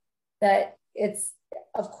sorrow. That it's,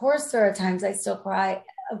 of course, there are times I still cry.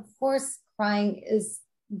 Of course, crying is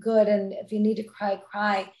good. And if you need to cry,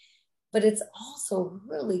 cry. But it's also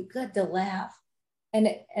really good to laugh. And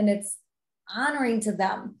it's honoring to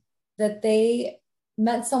them that they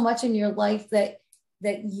meant so much in your life, that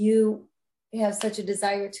you have such a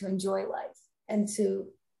desire to enjoy life and to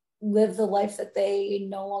live the life that they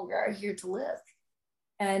no longer are here to live.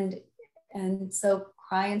 And so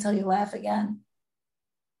cry until you laugh again.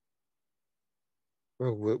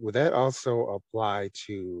 Well, would that also apply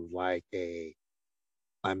to like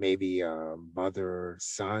maybe a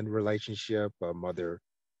mother-son relationship, a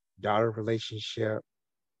mother-daughter relationship,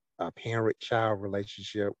 a parent-child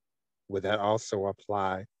relationship? Would that also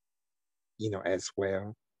apply, as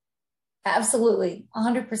well? Absolutely,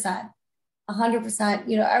 100%. 100%.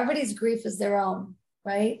 You know, everybody's grief is their own,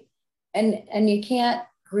 right? And you can't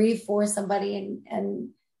grieve for somebody, and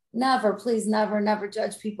never, please never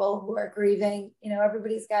judge people who are grieving. You know,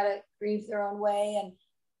 everybody's got to grieve their own way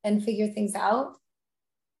and figure things out.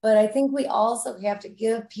 But I think we also have to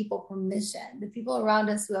give people permission. The people around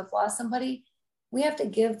us who have lost somebody, we have to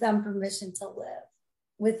give them permission to live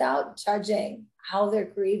without judging how they're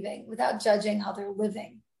grieving, without judging how they're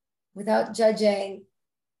living, without judging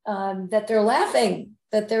that they're laughing,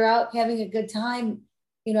 that they're out having a good time.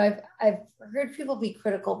 You know, I've heard people be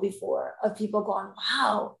critical before, of people going,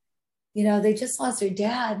 "Wow, you know, they just lost their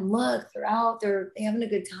dad, and look, they're out, they're having a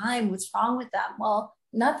good time. What's wrong with them?" Well,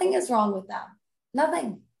 nothing is wrong with them.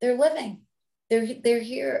 Nothing. They're living. They're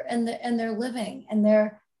here, and they're living, and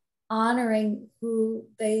they're honoring who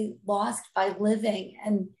they lost by living,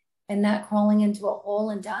 and not crawling into a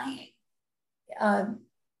hole and dying. Um,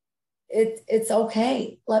 it's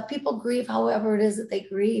okay. Let people grieve however it is that they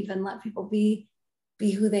grieve, and let people be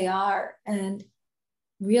who they are, and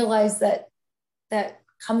realize that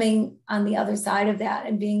coming on the other side of that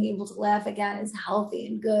and being able to laugh again is healthy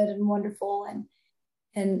and good and wonderful,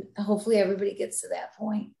 and hopefully everybody gets to that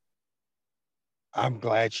point. I'm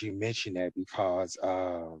glad you mentioned that because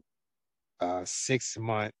 6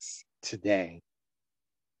 months today,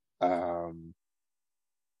 um,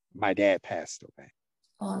 my dad passed away.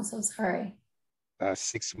 Oh, I'm so sorry.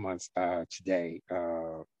 6 months today.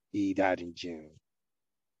 He died in June,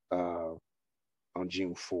 uh, on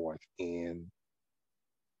June 4th. And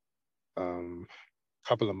a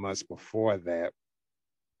couple of months before that,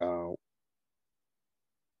 uh,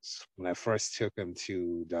 when I first took him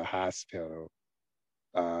to the hospital,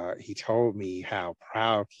 he told me how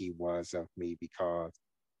proud he was of me because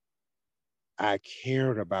I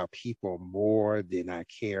cared about people more than I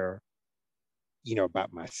care,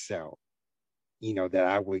 about myself. That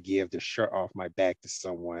I would give the shirt off my back to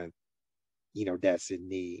someone, that's in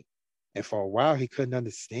need. And for a while, he couldn't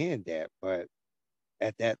understand that. But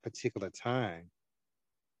at that particular time,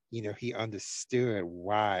 he understood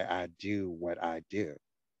why I do what I do.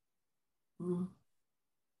 Mm.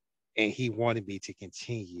 And he wanted me to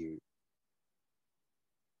continue,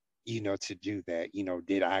 to do that.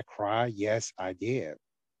 Did I cry? Yes, I did.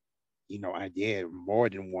 I did more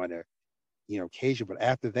than one, occasion. But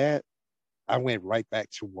after that, I went right back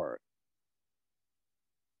to work.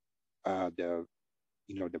 The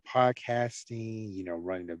the podcasting,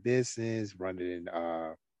 running a business, running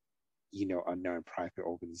a nonprofit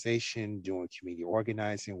organization, doing community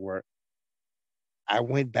organizing work. I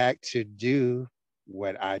went back to do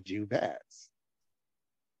what I do best.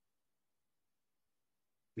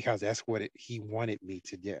 because that's what he wanted me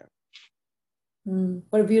to do.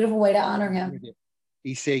 What a beautiful way to honor him.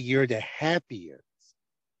 He said, you're the happiest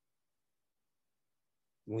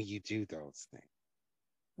when you do those things.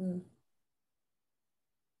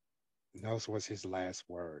 And those was his last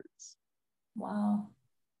words. Wow.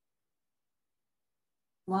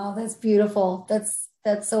 Wow, that's beautiful. That's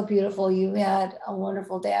so beautiful. You had a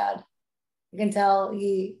wonderful dad. You can tell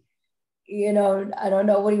he, I don't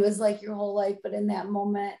know what he was like your whole life, but in that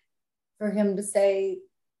moment, for him to say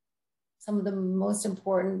some of the most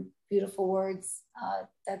important, beautiful words,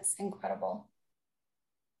 that's incredible.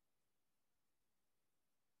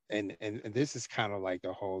 And this is kind of like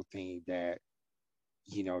the whole thing that,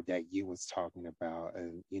 that you was talking about.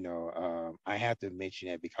 And, I have to mention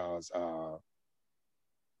it because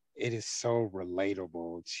it is so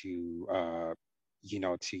relatable to,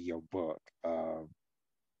 to your book.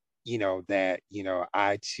 That,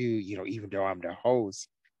 I too, even though I'm the host,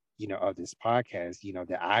 of this podcast,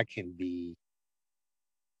 that I can be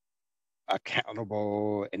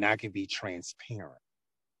accountable and I can be transparent,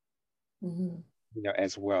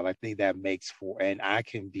 as well. I think that makes for, and I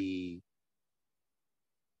can be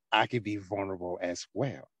vulnerable as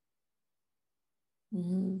well.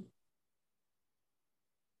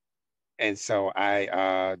 And so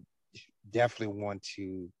I definitely want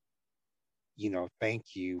to,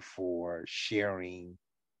 thank you for sharing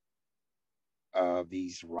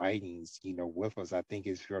these writings, with us. I think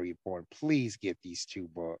it's very important. Please get these two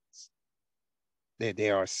books.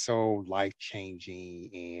 They are so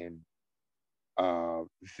life-changing and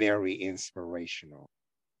very inspirational.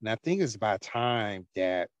 And I think it's about time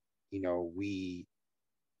that, we,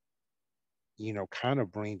 kind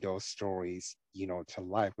of bring those stories, to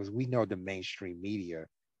life, because we know the mainstream media,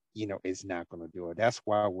 is not going to do it. That's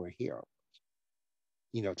why we're here,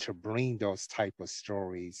 to bring those type of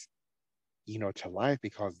stories, to life,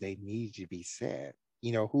 because they need to be said.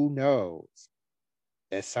 Who knows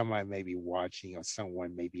that somebody may be watching or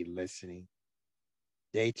someone may be listening.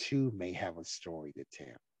 They too may have a story to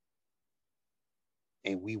tell.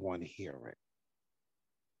 And we want to hear it.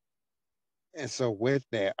 And so with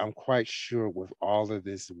that, I'm quite sure with all of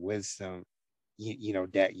this wisdom,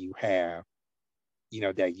 that you have,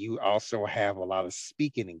 that you also have a lot of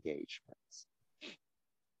speaking engagements.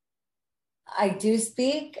 I do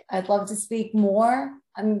speak. I'd love to speak more.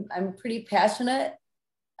 I'm pretty passionate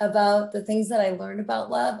about the things that I learned about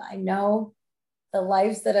love. I know the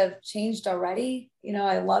lives that have changed already.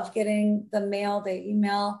 I love getting the mail, the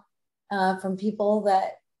email from people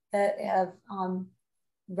that have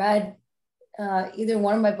read either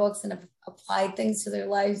one of my books and have applied things to their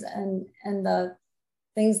lives and the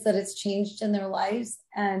things that it's changed in their lives.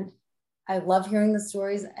 And I love hearing the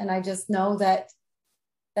stories. And I just know that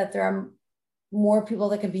there are more people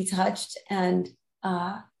that can be touched. And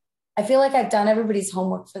I feel like I've done everybody's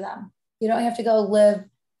homework for them. You don't have to go live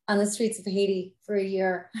on the streets of Haiti for a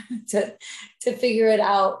year to figure it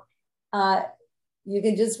out. You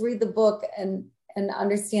can just read the book and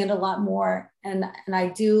understand a lot more. And I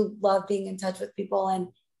do love being in touch with people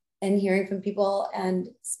and hearing from people and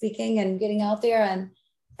speaking and getting out there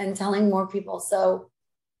and telling more people. So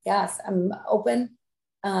yes, I'm open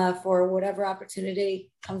for whatever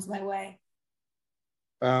opportunity comes my way.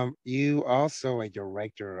 You also a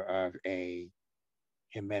director of a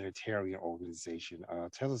humanitarian organization.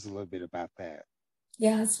 Tell us a little bit about that.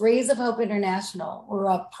 Yes, Rays of Hope International. We're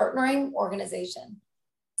a partnering organization.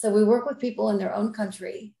 So we work with people in their own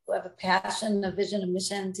country who have a passion, a vision, a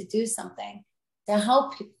mission to do something to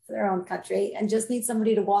help their own country and just need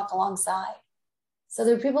somebody to walk alongside. So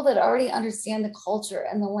there are people that already understand the culture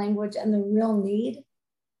and the language and the real need,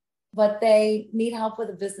 but they need help with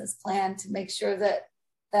a business plan to make sure that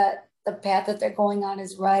the path that they're going on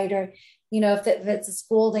is right. Or, if it's a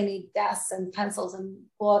school, they need desks and pencils and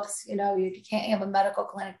books. You can't have a medical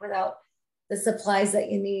clinic without the supplies that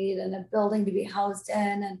you need and a building to be housed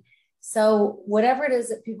in. And so whatever it is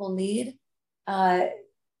that people need,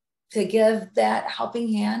 to give that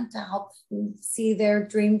helping hand to help see their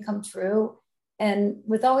dream come true. And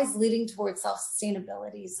with always leading towards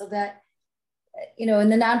self-sustainability, so that, in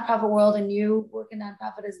the nonprofit world, and you work in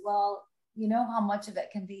nonprofit as well, you know how much of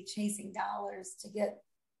it can be chasing dollars to get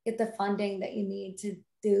the funding that you need to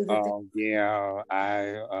do the thing. Yeah,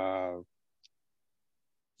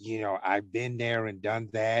 I've been there and done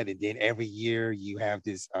that. And then every year you have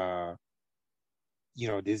this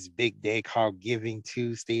this big day called Giving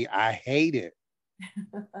Tuesday. I hate it.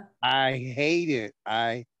 I hate it.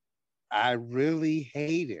 I really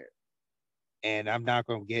hate it. And I'm not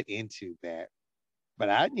going to get into that. but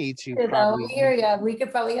I need to You know, we probably. hear you. We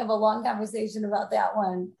could probably have a long conversation about that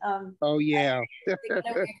one. Oh yeah. I know where you're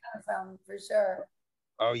coming from for sure.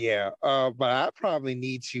 Oh yeah. But I probably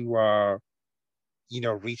need to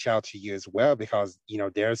reach out to you as well because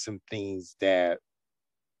there's some things that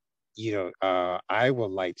I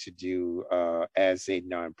would like to do as a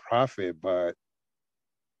nonprofit, but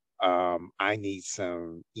I need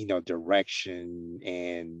some direction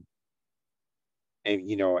and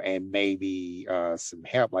maybe some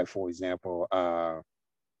help. Like for example,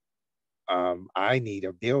 I need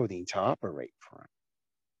a building to operate from.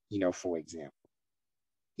 For example,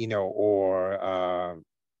 or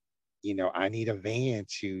I need a van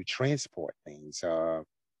to transport things.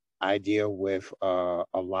 I deal with a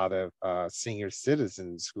lot of senior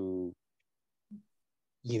citizens who,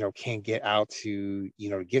 can't get out to,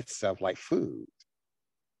 get stuff like food.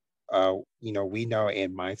 We know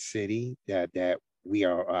in my city that we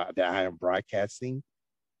are that I am broadcasting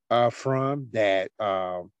from that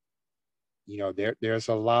there's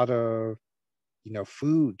a lot of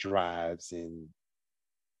food drives and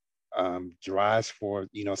drives for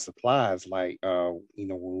supplies like when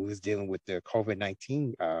we was dealing with the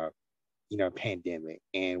COVID-19 pandemic,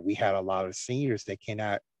 and we had a lot of seniors that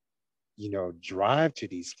cannot drive to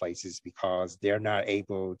these places because they're not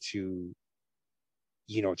able to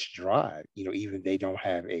drive, even they don't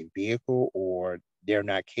have a vehicle or they're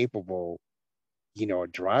not capable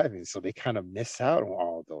of driving, so they kind of miss out on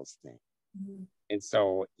all those things. Mhm. And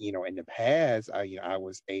so in the past I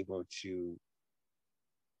was able to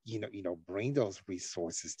bring those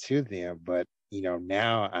resources to them, but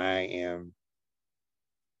now I am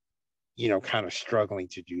kind of struggling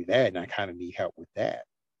to do that, and I kind of need help with that.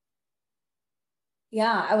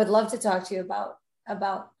 Yeah, I would love to talk to you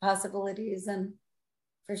about possibilities and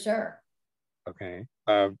for sure. Okay.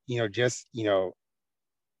 Just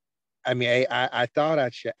I mean, I thought I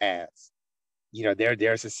should ask.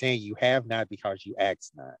 There's a saying, you have not because you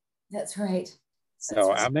ask not. That's right. That's So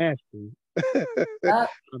right. I'm asking. Yep.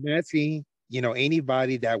 I'm asking,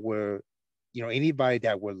 anybody that would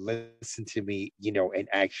listen to me, and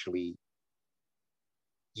actually,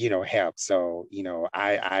 help. So,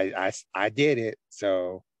 I did it.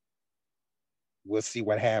 So we'll see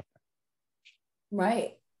what happens.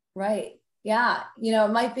 Right. Right. Yeah.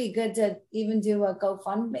 It might be good to even do a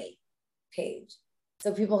GoFundMe page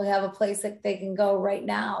so people have a place that they can go right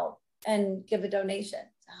now and give a donation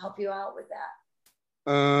to help you out with that.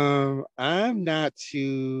 I'm not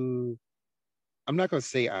too I'm not gonna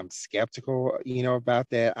say I'm skeptical, about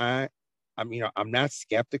that. I'm not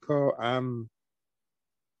skeptical. I'm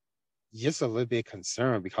just a little bit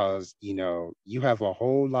concerned because, you have a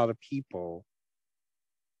whole lot of people,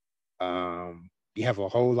 you have a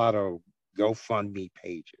whole lot of GoFundMe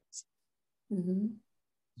pages, Mm-hmm.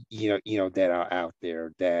 that are out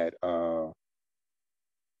there that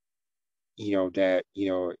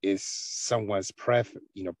is someone's preference,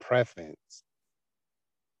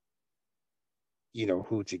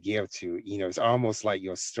 who to give to. It's almost like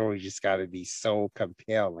your story just gotta be so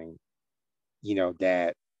compelling,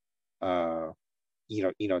 that uh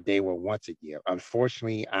they will want to give.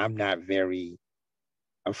 Unfortunately, I'm not very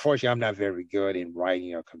good in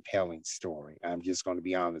writing a compelling story. I'm just going to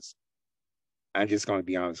be honest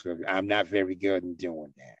with you. I'm not very good in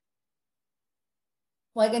doing that.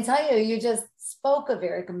 Well, I can tell you, you just spoke a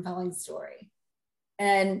very compelling story.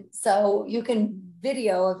 And so you can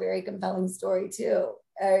video a very compelling story too,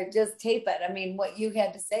 or just tape it. I mean, what you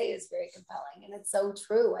had to say is very compelling. And it's so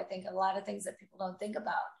true. I think a lot of things that people don't think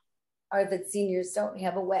about are that seniors don't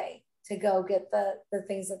have a way to go get the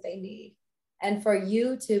things that they need. And for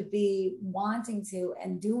you to be wanting to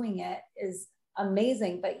and doing it is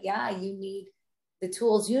amazing. But yeah, you need the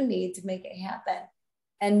tools you need to make it happen.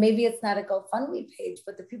 And maybe it's not a GoFundMe page,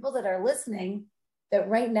 but the people that are listening that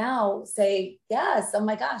right now say, yes, oh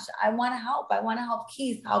my gosh, I want to help. I want to help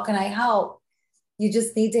Keith. How can I help? You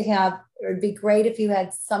just need to have, it would be great if you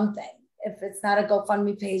had something. If it's not a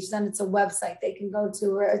GoFundMe page, then it's a website they can go to,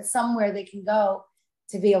 or it's somewhere they can go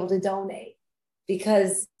to be able to donate.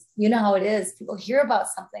 Because you know how it is. People hear about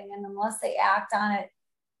something, and unless they act on it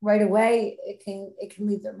right away, it can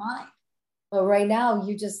leave their mind. But right now,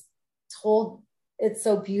 you just told it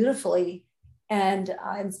so beautifully. And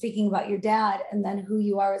I'm speaking about your dad, and then who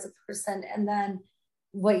you are as a person, and then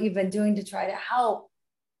what you've been doing to try to help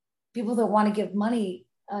people that want to give money,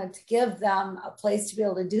 to give them a place to be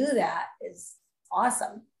able to do that is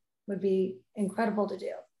awesome. Would be incredible to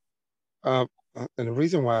do. Um, and the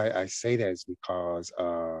reason why I say that is because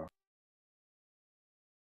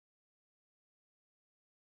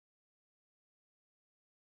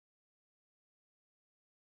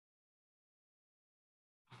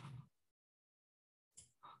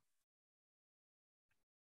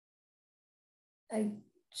I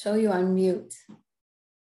show you on mute.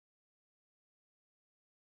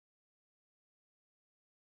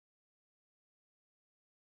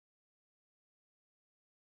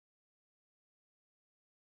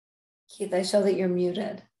 Keith, I show that you're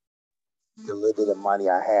muted. The little bit of money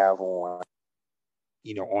I have on,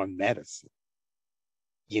 on medicine,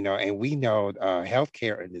 and we know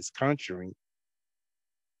healthcare in this country,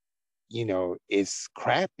 is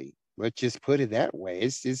crappy. Let's just put it that way.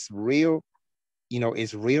 It's real,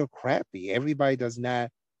 it's real crappy. Everybody does not,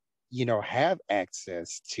 have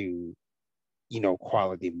access to,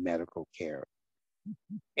 quality medical care.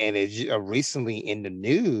 And it's recently in the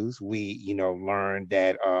news, we, learned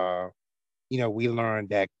that,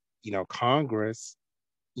 Congress,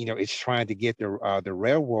 is trying to get the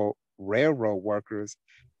railroad workers,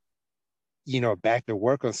 back to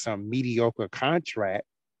work on some mediocre contract,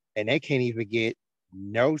 and they can't even get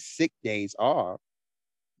no sick days off.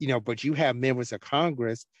 But you have members of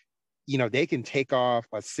Congress, they can take off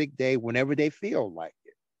a sick day whenever they feel like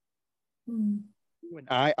it. Mm. You and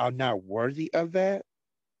I are not worthy of that.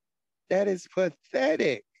 That is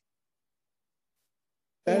pathetic.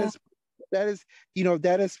 That is that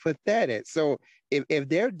is pathetic. So if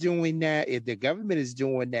they're doing that, if the government is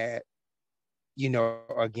doing that,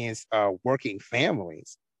 against working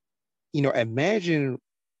families, imagine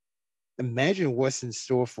what's in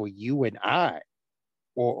store for you and I,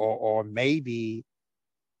 or maybe,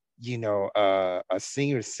 a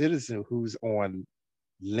senior citizen who's on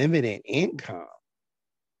limited income.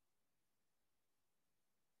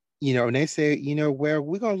 And they say, well,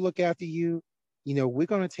 we're gonna look after you, we're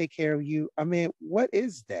gonna take care of you. I mean, what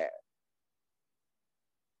is that?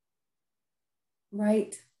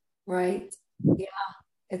 Right. Yeah,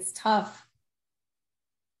 it's tough.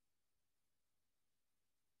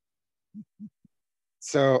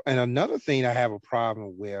 So, and another thing I have a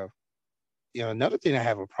problem with, is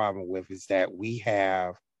that we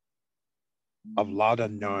have a lot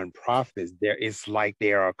of nonprofits. It's like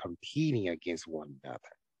they are competing against one another.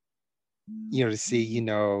 To see,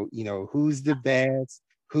 who's the best,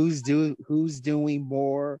 who's doing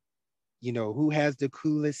more, who has the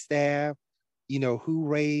coolest staff, who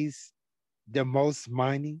raised the most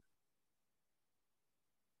money.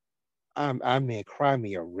 I mean, cry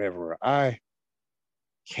me a river. I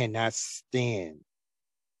cannot stand,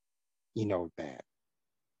 that.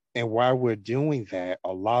 And while we're doing that,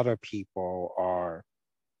 a lot of people are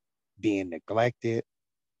being neglected.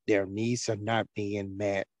 Their needs are not being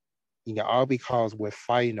met, all because we're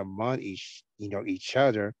fighting among each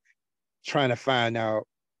other, trying to find out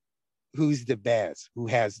who's the best, who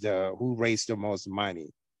raised the most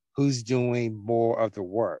money, who's doing more of the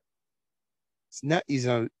work. It's not, it's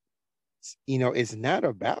not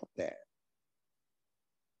about that.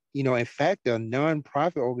 In fact, a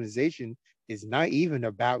nonprofit organization is not even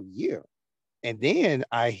about you. And then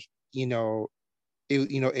it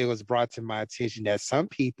was brought to my attention that some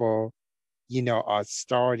people, are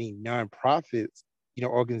starting nonprofits,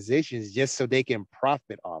 organizations just so they can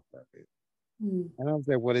profit off of it. Mm. And I was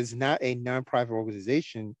like, well, it's not a nonprofit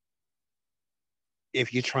organization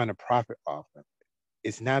if you're trying to profit off of it.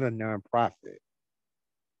 It's not a nonprofit.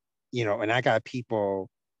 And I got people,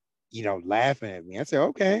 laughing at me. I said,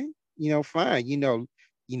 okay, fine,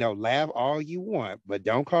 laugh all you want, but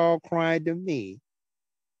don't call crying to me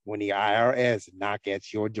when the IRS knock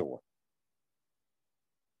at your door.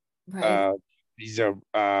 Right. These are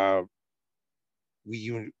so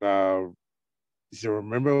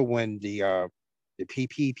remember when the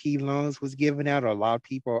PPP loans was given out, a lot of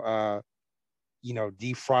people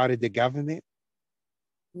defrauded the government.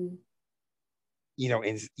 Mm.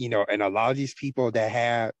 And a lot of these people that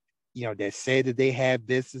had, that said that they had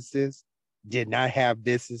businesses, did not have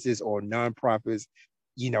businesses or nonprofits,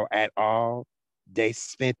 at all. They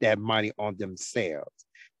spent that money on themselves.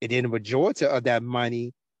 And then the majority of that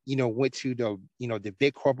money, went to the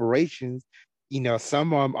big corporations.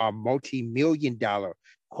 Some of them are multi-million-dollar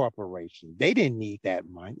corporations. They didn't need that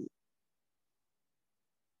money,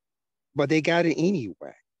 but they got it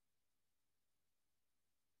anyway.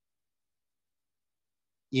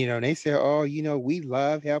 They say, oh, we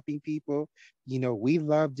love helping people. We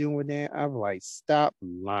love doing that. I'm like, stop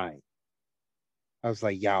lying. I was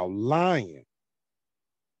like, y'all lying.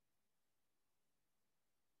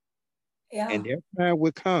 Yeah. And their time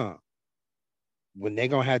would come when they're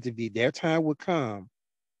going to have to be, their time would come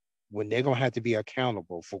when they're going to have to be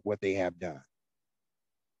accountable for what they have done.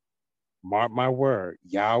 Mark my word,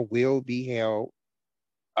 y'all will be held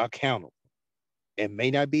accountable. It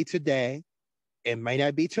may not be today. It may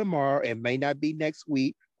not be tomorrow. It may not be next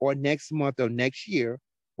week or next month or next year.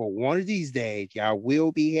 But one of these days, y'all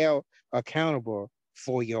will be held accountable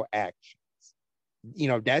for your actions.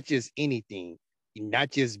 That's just anything,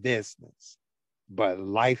 not just business, but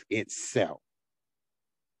life itself.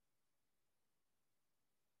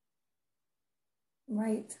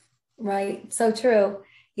 Right, right. So true.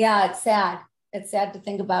 Yeah, it's sad. It's sad to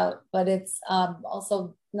think about, but it's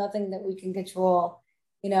also nothing that we can control.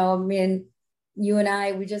 I mean, you and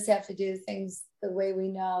I, we just have to do things the way we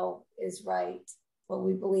know is right, what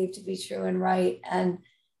we believe to be true and right. And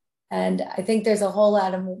I think there's a whole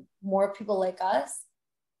lot of more people like us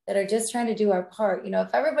that are just trying to do our part. If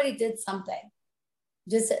everybody did something,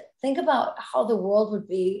 just think about how the world would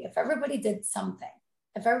be if everybody did something.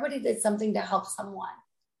 If everybody did something to help someone,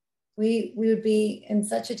 we would be in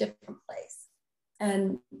such a different place.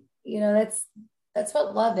 And that's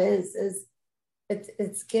what love is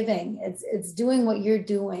it's giving. It's doing what you're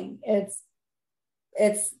doing.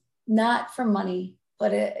 It's not for money,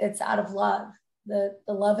 but it's out of love, the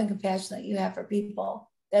love and compassion that you have for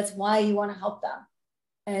people. That's why you want to help them,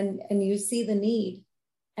 and you see the need,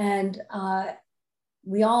 and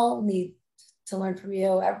we all need to learn from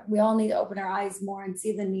you. We all need to open our eyes more and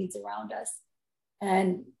see the needs around us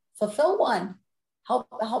and fulfill one.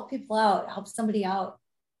 Help people out, help somebody out.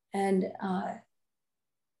 And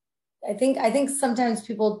I think sometimes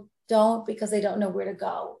people don't, because they don't know where to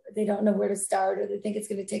go. They don't know where to start, or they think it's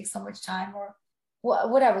going to take so much time, or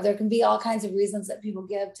whatever. There can be all kinds of reasons that people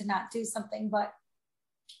give to not do something, but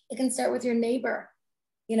it can start with your neighbor.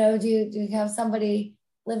 Do you have somebody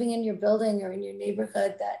living in your building or in your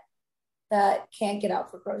neighborhood that can't get out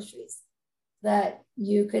for groceries, that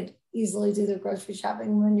you could easily do their grocery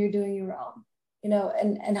shopping when you're doing your own,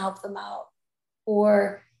 and help them out?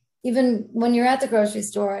 Or even when you're at the grocery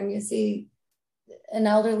store and you see an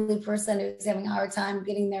elderly person who's having a hard time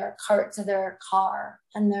getting their cart to their car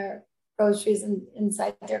and their groceries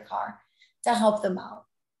inside their car, to help them out.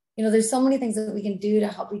 There's so many things that we can do to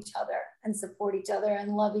help each other and support each other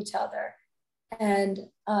and love each other. And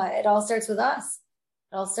it all starts with us.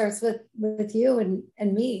 It all starts with you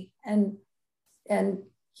and me, and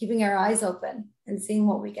keeping our eyes open and seeing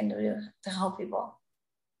what we can do to help people.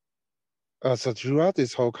 So throughout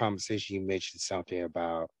this whole conversation, you mentioned something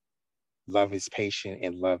about love is patient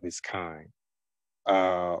and love is kind.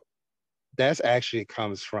 That actually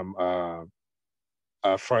comes from 1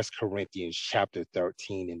 Corinthians chapter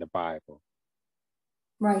 13 in the Bible.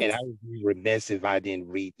 Right. And I would be remiss if I didn't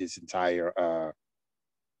read this entire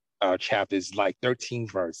chapter. It's like 13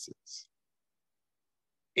 verses.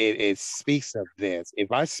 It speaks of this.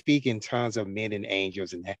 If I speak in tongues of men and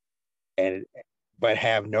angels and but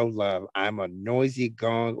have no love, I'm a noisy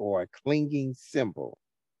gong or a clanging cymbal.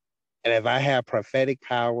 And if I have prophetic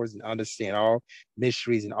powers and understand all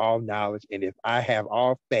mysteries and all knowledge, and if I have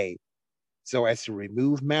all faith so as to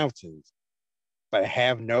remove mountains, but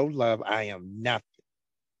have no love, I am nothing.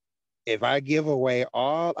 If I give away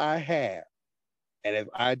all I have, and if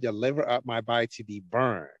I deliver up my body to be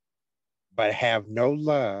burned, but have no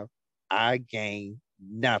love, I gain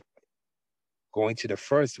nothing. Going to the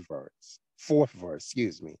fourth verse,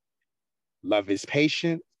 excuse me. Love is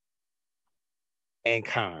patient and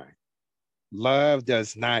kind. Love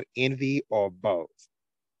does not envy or boast.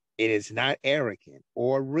 It is not arrogant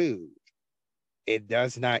or rude. It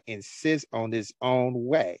does not insist on its own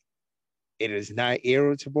way. It is not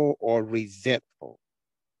irritable or resentful.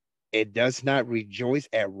 It does not rejoice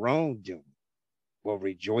at wrongdoing, but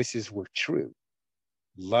rejoices with truth.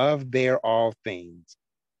 Love bears all things,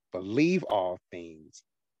 believe all things,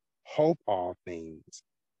 hope all things,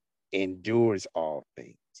 endures all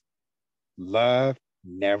things. Love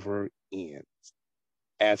never ends.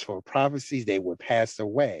 As for prophecies, they will pass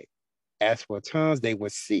away. As for tongues, they will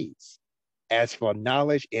cease. As for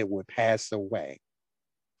knowledge, it will pass away.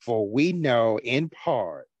 For we know in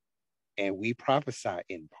part, and we prophesy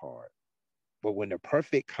in part. But when the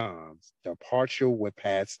perfect comes, the partial will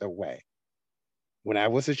pass away. When I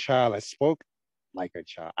was a child, I spoke like a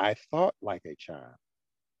child. I thought like a child.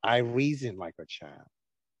 I reasoned like a child.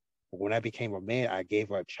 But when I became a man, I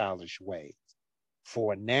gave up childish ways.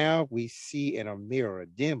 For now we see in a mirror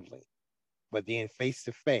dimly, but then face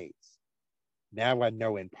to face. Now I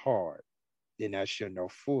know in part, then I shall know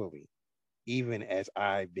fully, even as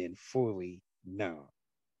I've been fully known.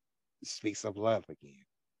 It speaks of love again.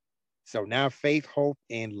 So now faith, hope,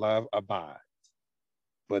 and love abide.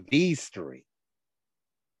 But these three,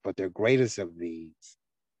 but the greatest of these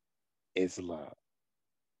is love.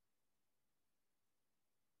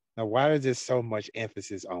 Now, why is there so much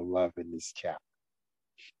emphasis on love in this chapter?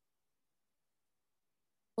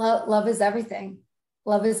 Love is everything.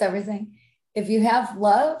 Love is everything. If you have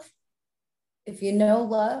love, if you know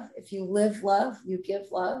love, if you live love, you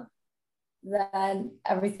give love, then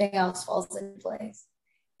everything else falls into place.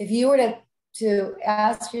 If you were to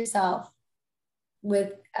ask yourself,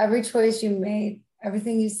 with every choice you made,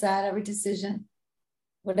 everything you said, every decision,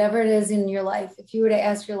 whatever it is in your life, if you were to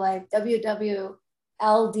ask your life, WWLD,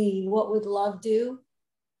 what would love do?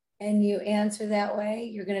 And you answer that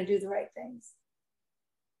way, you're going to do the right things.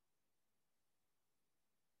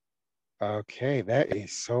 Okay, that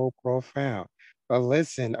is so profound. But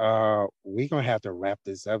listen, we're gonna have to wrap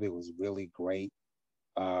this up. It was really great.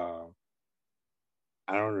 Uh,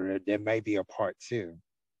 I don't know, there may be a part two.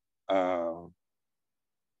 Uh,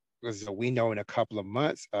 because we know in a couple of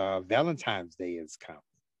months, Valentine's Day is coming.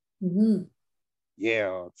 Mm-hmm.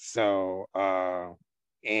 Yeah, so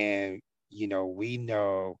and we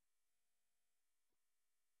know,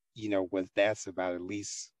 what that's about, at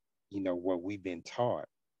least, what we've been taught.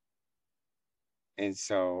 And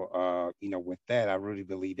so with that, I really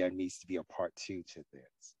believe there needs to be a part two to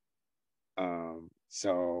this.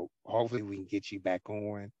 So hopefully we can get you back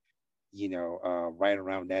on, right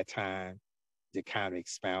around that time to kind of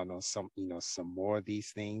expound on some more of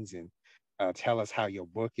these things, and tell us how your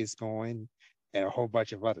book is going and a whole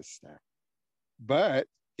bunch of other stuff. But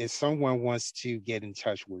if someone wants to get in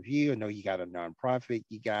touch with you, I know you got a nonprofit,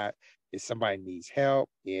 if somebody needs help,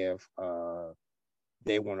 if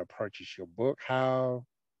they want to purchase your book, how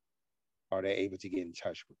are they able to get in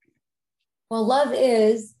touch with you? Well, Love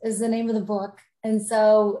is the name of the book. And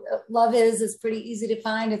so Love is pretty easy to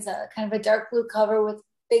find. It's a kind of a dark blue cover with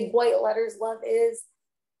big white letters, Love is.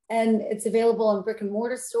 And it's available in brick and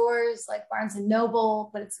mortar stores like Barnes and Noble,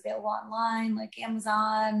 but it's available online like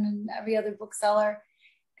Amazon and every other bookseller.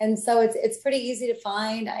 And so it's pretty easy to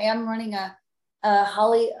find. I am running a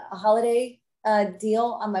holiday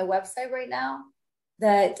deal on my website right now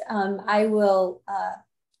that I will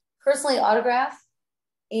personally autograph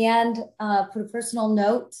and put a personal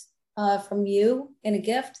note from you in a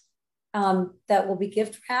gift that will be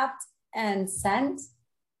gift wrapped and sent.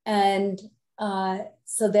 And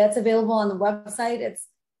so that's available on the website. It's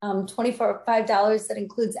 $25. That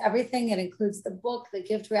includes everything. It includes the book, the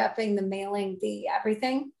gift wrapping, the mailing, the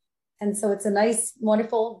everything. And so it's a nice,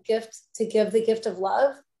 wonderful gift to give, the gift of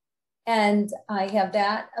love. And I have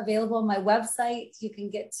that available on my website. You can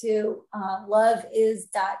get to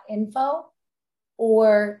loveis.info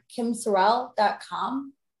or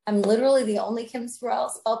kimsorrell.com. I'm literally the only Kim Sorrell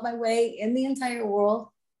spelled my way in the entire world,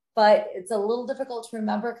 but it's a little difficult to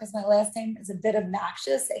remember because my last name is a bit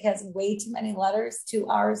obnoxious. It has way too many letters, 2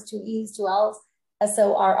 R's, 2 E's, 2 L's,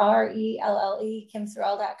 SORRELLE,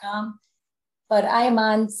 kimsorrell.com. But I am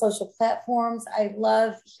on social platforms. I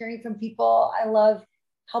love hearing from people. I love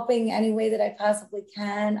helping any way that I possibly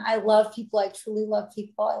can. I love people. I truly love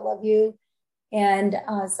people. I love you. And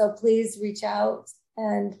so please reach out.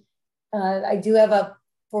 And I do have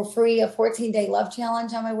for free, a 14-day love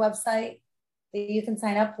challenge on my website that you can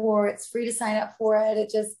sign up for. It's free to sign up for it. It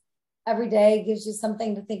just every day gives you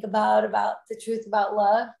something to think about the truth about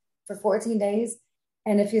love for 14 days.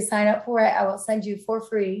 And if you sign up for it, I will send you for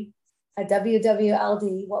free a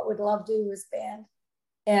WWLD, What Would Love Do wristband.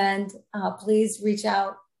 And please reach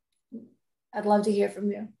out. I'd love to hear from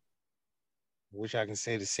you. Wish I can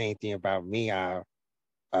say the same thing about me.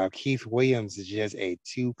 Keith Williams is just a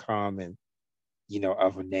too common,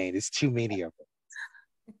 of a name. There's too many of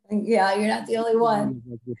them. Yeah, you're not the only one.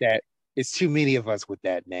 With that, it's too many of us with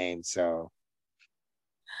that name. So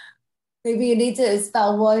maybe you need to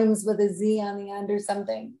spell Williams with a Z on the end or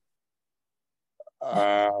something.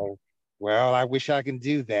 Well, I wish I can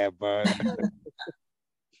do that, but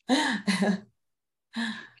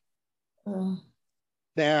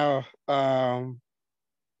now,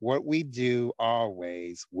 what we do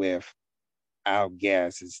always with our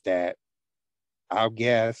guests is that our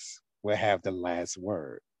guests will have the last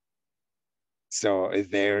word. So if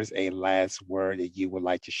there's a last word that you would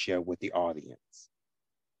like to share with the audience.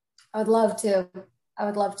 I would love to.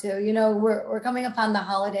 We're coming upon the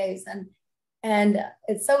holidays, and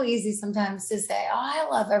it's so easy sometimes to say, oh, I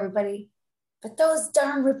love everybody, but those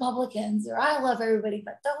darn Republicans, or I love everybody,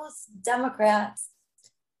 but those Democrats.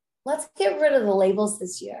 Let's get rid of the labels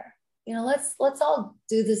this year. Let's all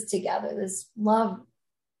do this together, this love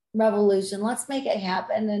revolution. Let's make it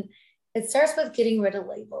happen. And it starts with getting rid of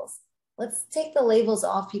labels. Let's take the labels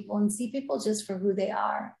off people and see people just for who they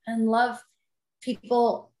are, and love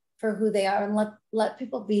people for who they are, and let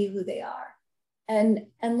people be who they are, and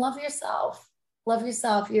love yourself. Love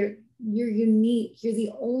yourself. You're unique. You're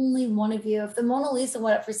the only one of you. If the Mona Lisa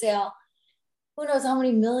went up for sale, who knows how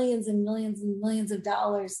many millions and millions and millions of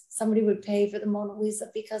dollars somebody would pay for the Mona Lisa,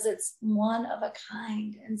 because it's one of a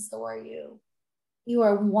kind. And so are you. You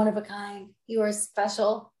are one of a kind. You are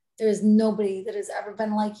special. There is nobody that has ever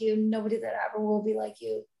been like you, nobody that ever will be like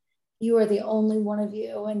you. You are the only one of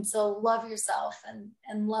you. And so love yourself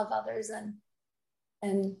and love others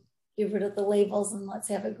and get rid of the labels, and let's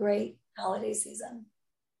have a great holiday season.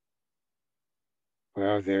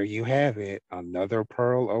 Well, there you have it. Another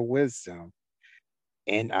pearl of wisdom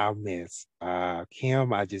in our midst.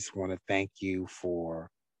 Kim, I just want to thank you for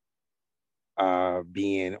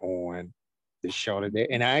being on the show today.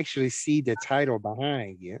 And I actually see the title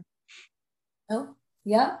behind you. Oh,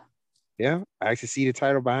 yeah. Yeah, I actually see the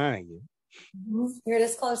title behind you. Here it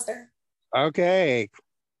is closer. Okay.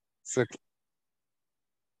 So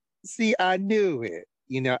see, I knew it.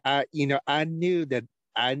 I knew that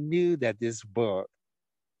this book,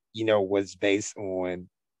 was based on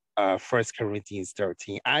 1 Corinthians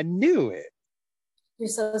 13. I knew it. You're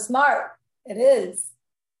so smart. It is.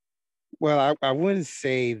 Well, I wouldn't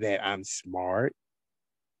say that I'm smart.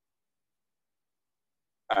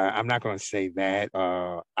 I'm not going to say that.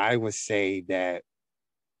 I would say that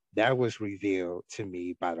was revealed to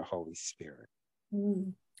me by the Holy Spirit.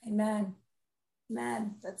 Amen.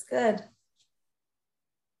 Amen. That's good.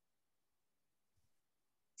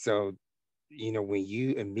 So, when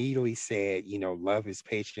you immediately said, love is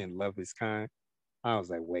patient, love is kind, I was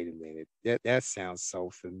like, wait a minute, that sounds so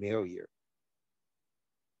familiar.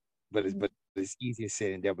 But it's easier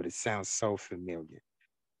said than done, but it sounds so familiar.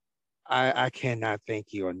 I cannot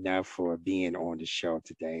thank you enough for being on the show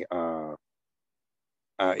today.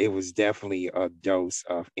 It was definitely a dose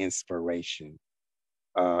of inspiration.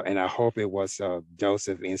 And I hope it was a dose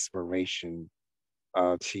of inspiration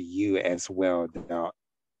to you as well,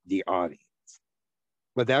 the audience.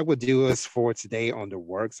 But that would do us for today on The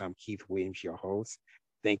Works. I'm Keith Williams, your host.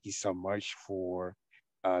 Thank you so much for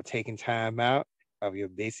taking time out of your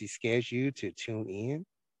busy schedule to tune in.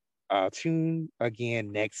 Tune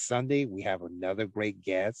again next Sunday. We have another great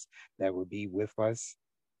guest that will be with us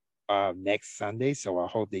next Sunday. So I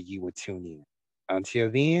hope that you will tune in. Until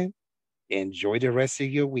then, enjoy the rest of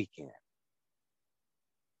your weekend.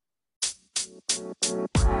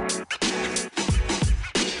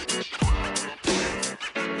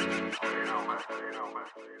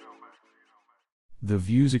 The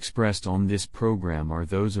views expressed on this program are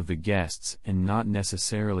those of the guests and not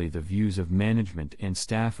necessarily the views of management and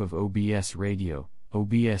staff of OBS Radio,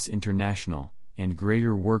 OBS International, and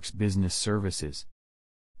Greater Works Business Services.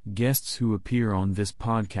 Guests who appear on this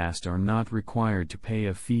podcast are not required to pay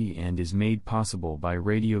a fee and is made possible by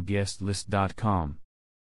radioguestlist.com.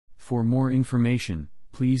 For more information,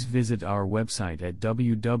 please visit our website at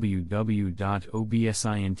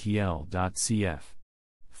www.obsintl.cf.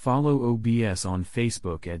 Follow OBS on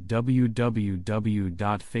Facebook at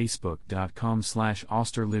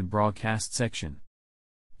www.facebook.com/Austerlid Broadcast Section.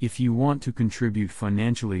 If you want to contribute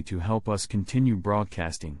financially to help us continue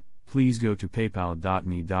broadcasting, please go to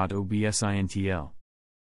paypal.me/obsintl.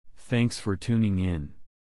 Thanks for tuning in.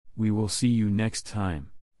 We will see you next time.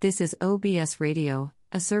 This is OBS Radio,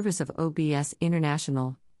 a service of OBS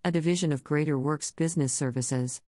International, a division of Greater Works Business Services.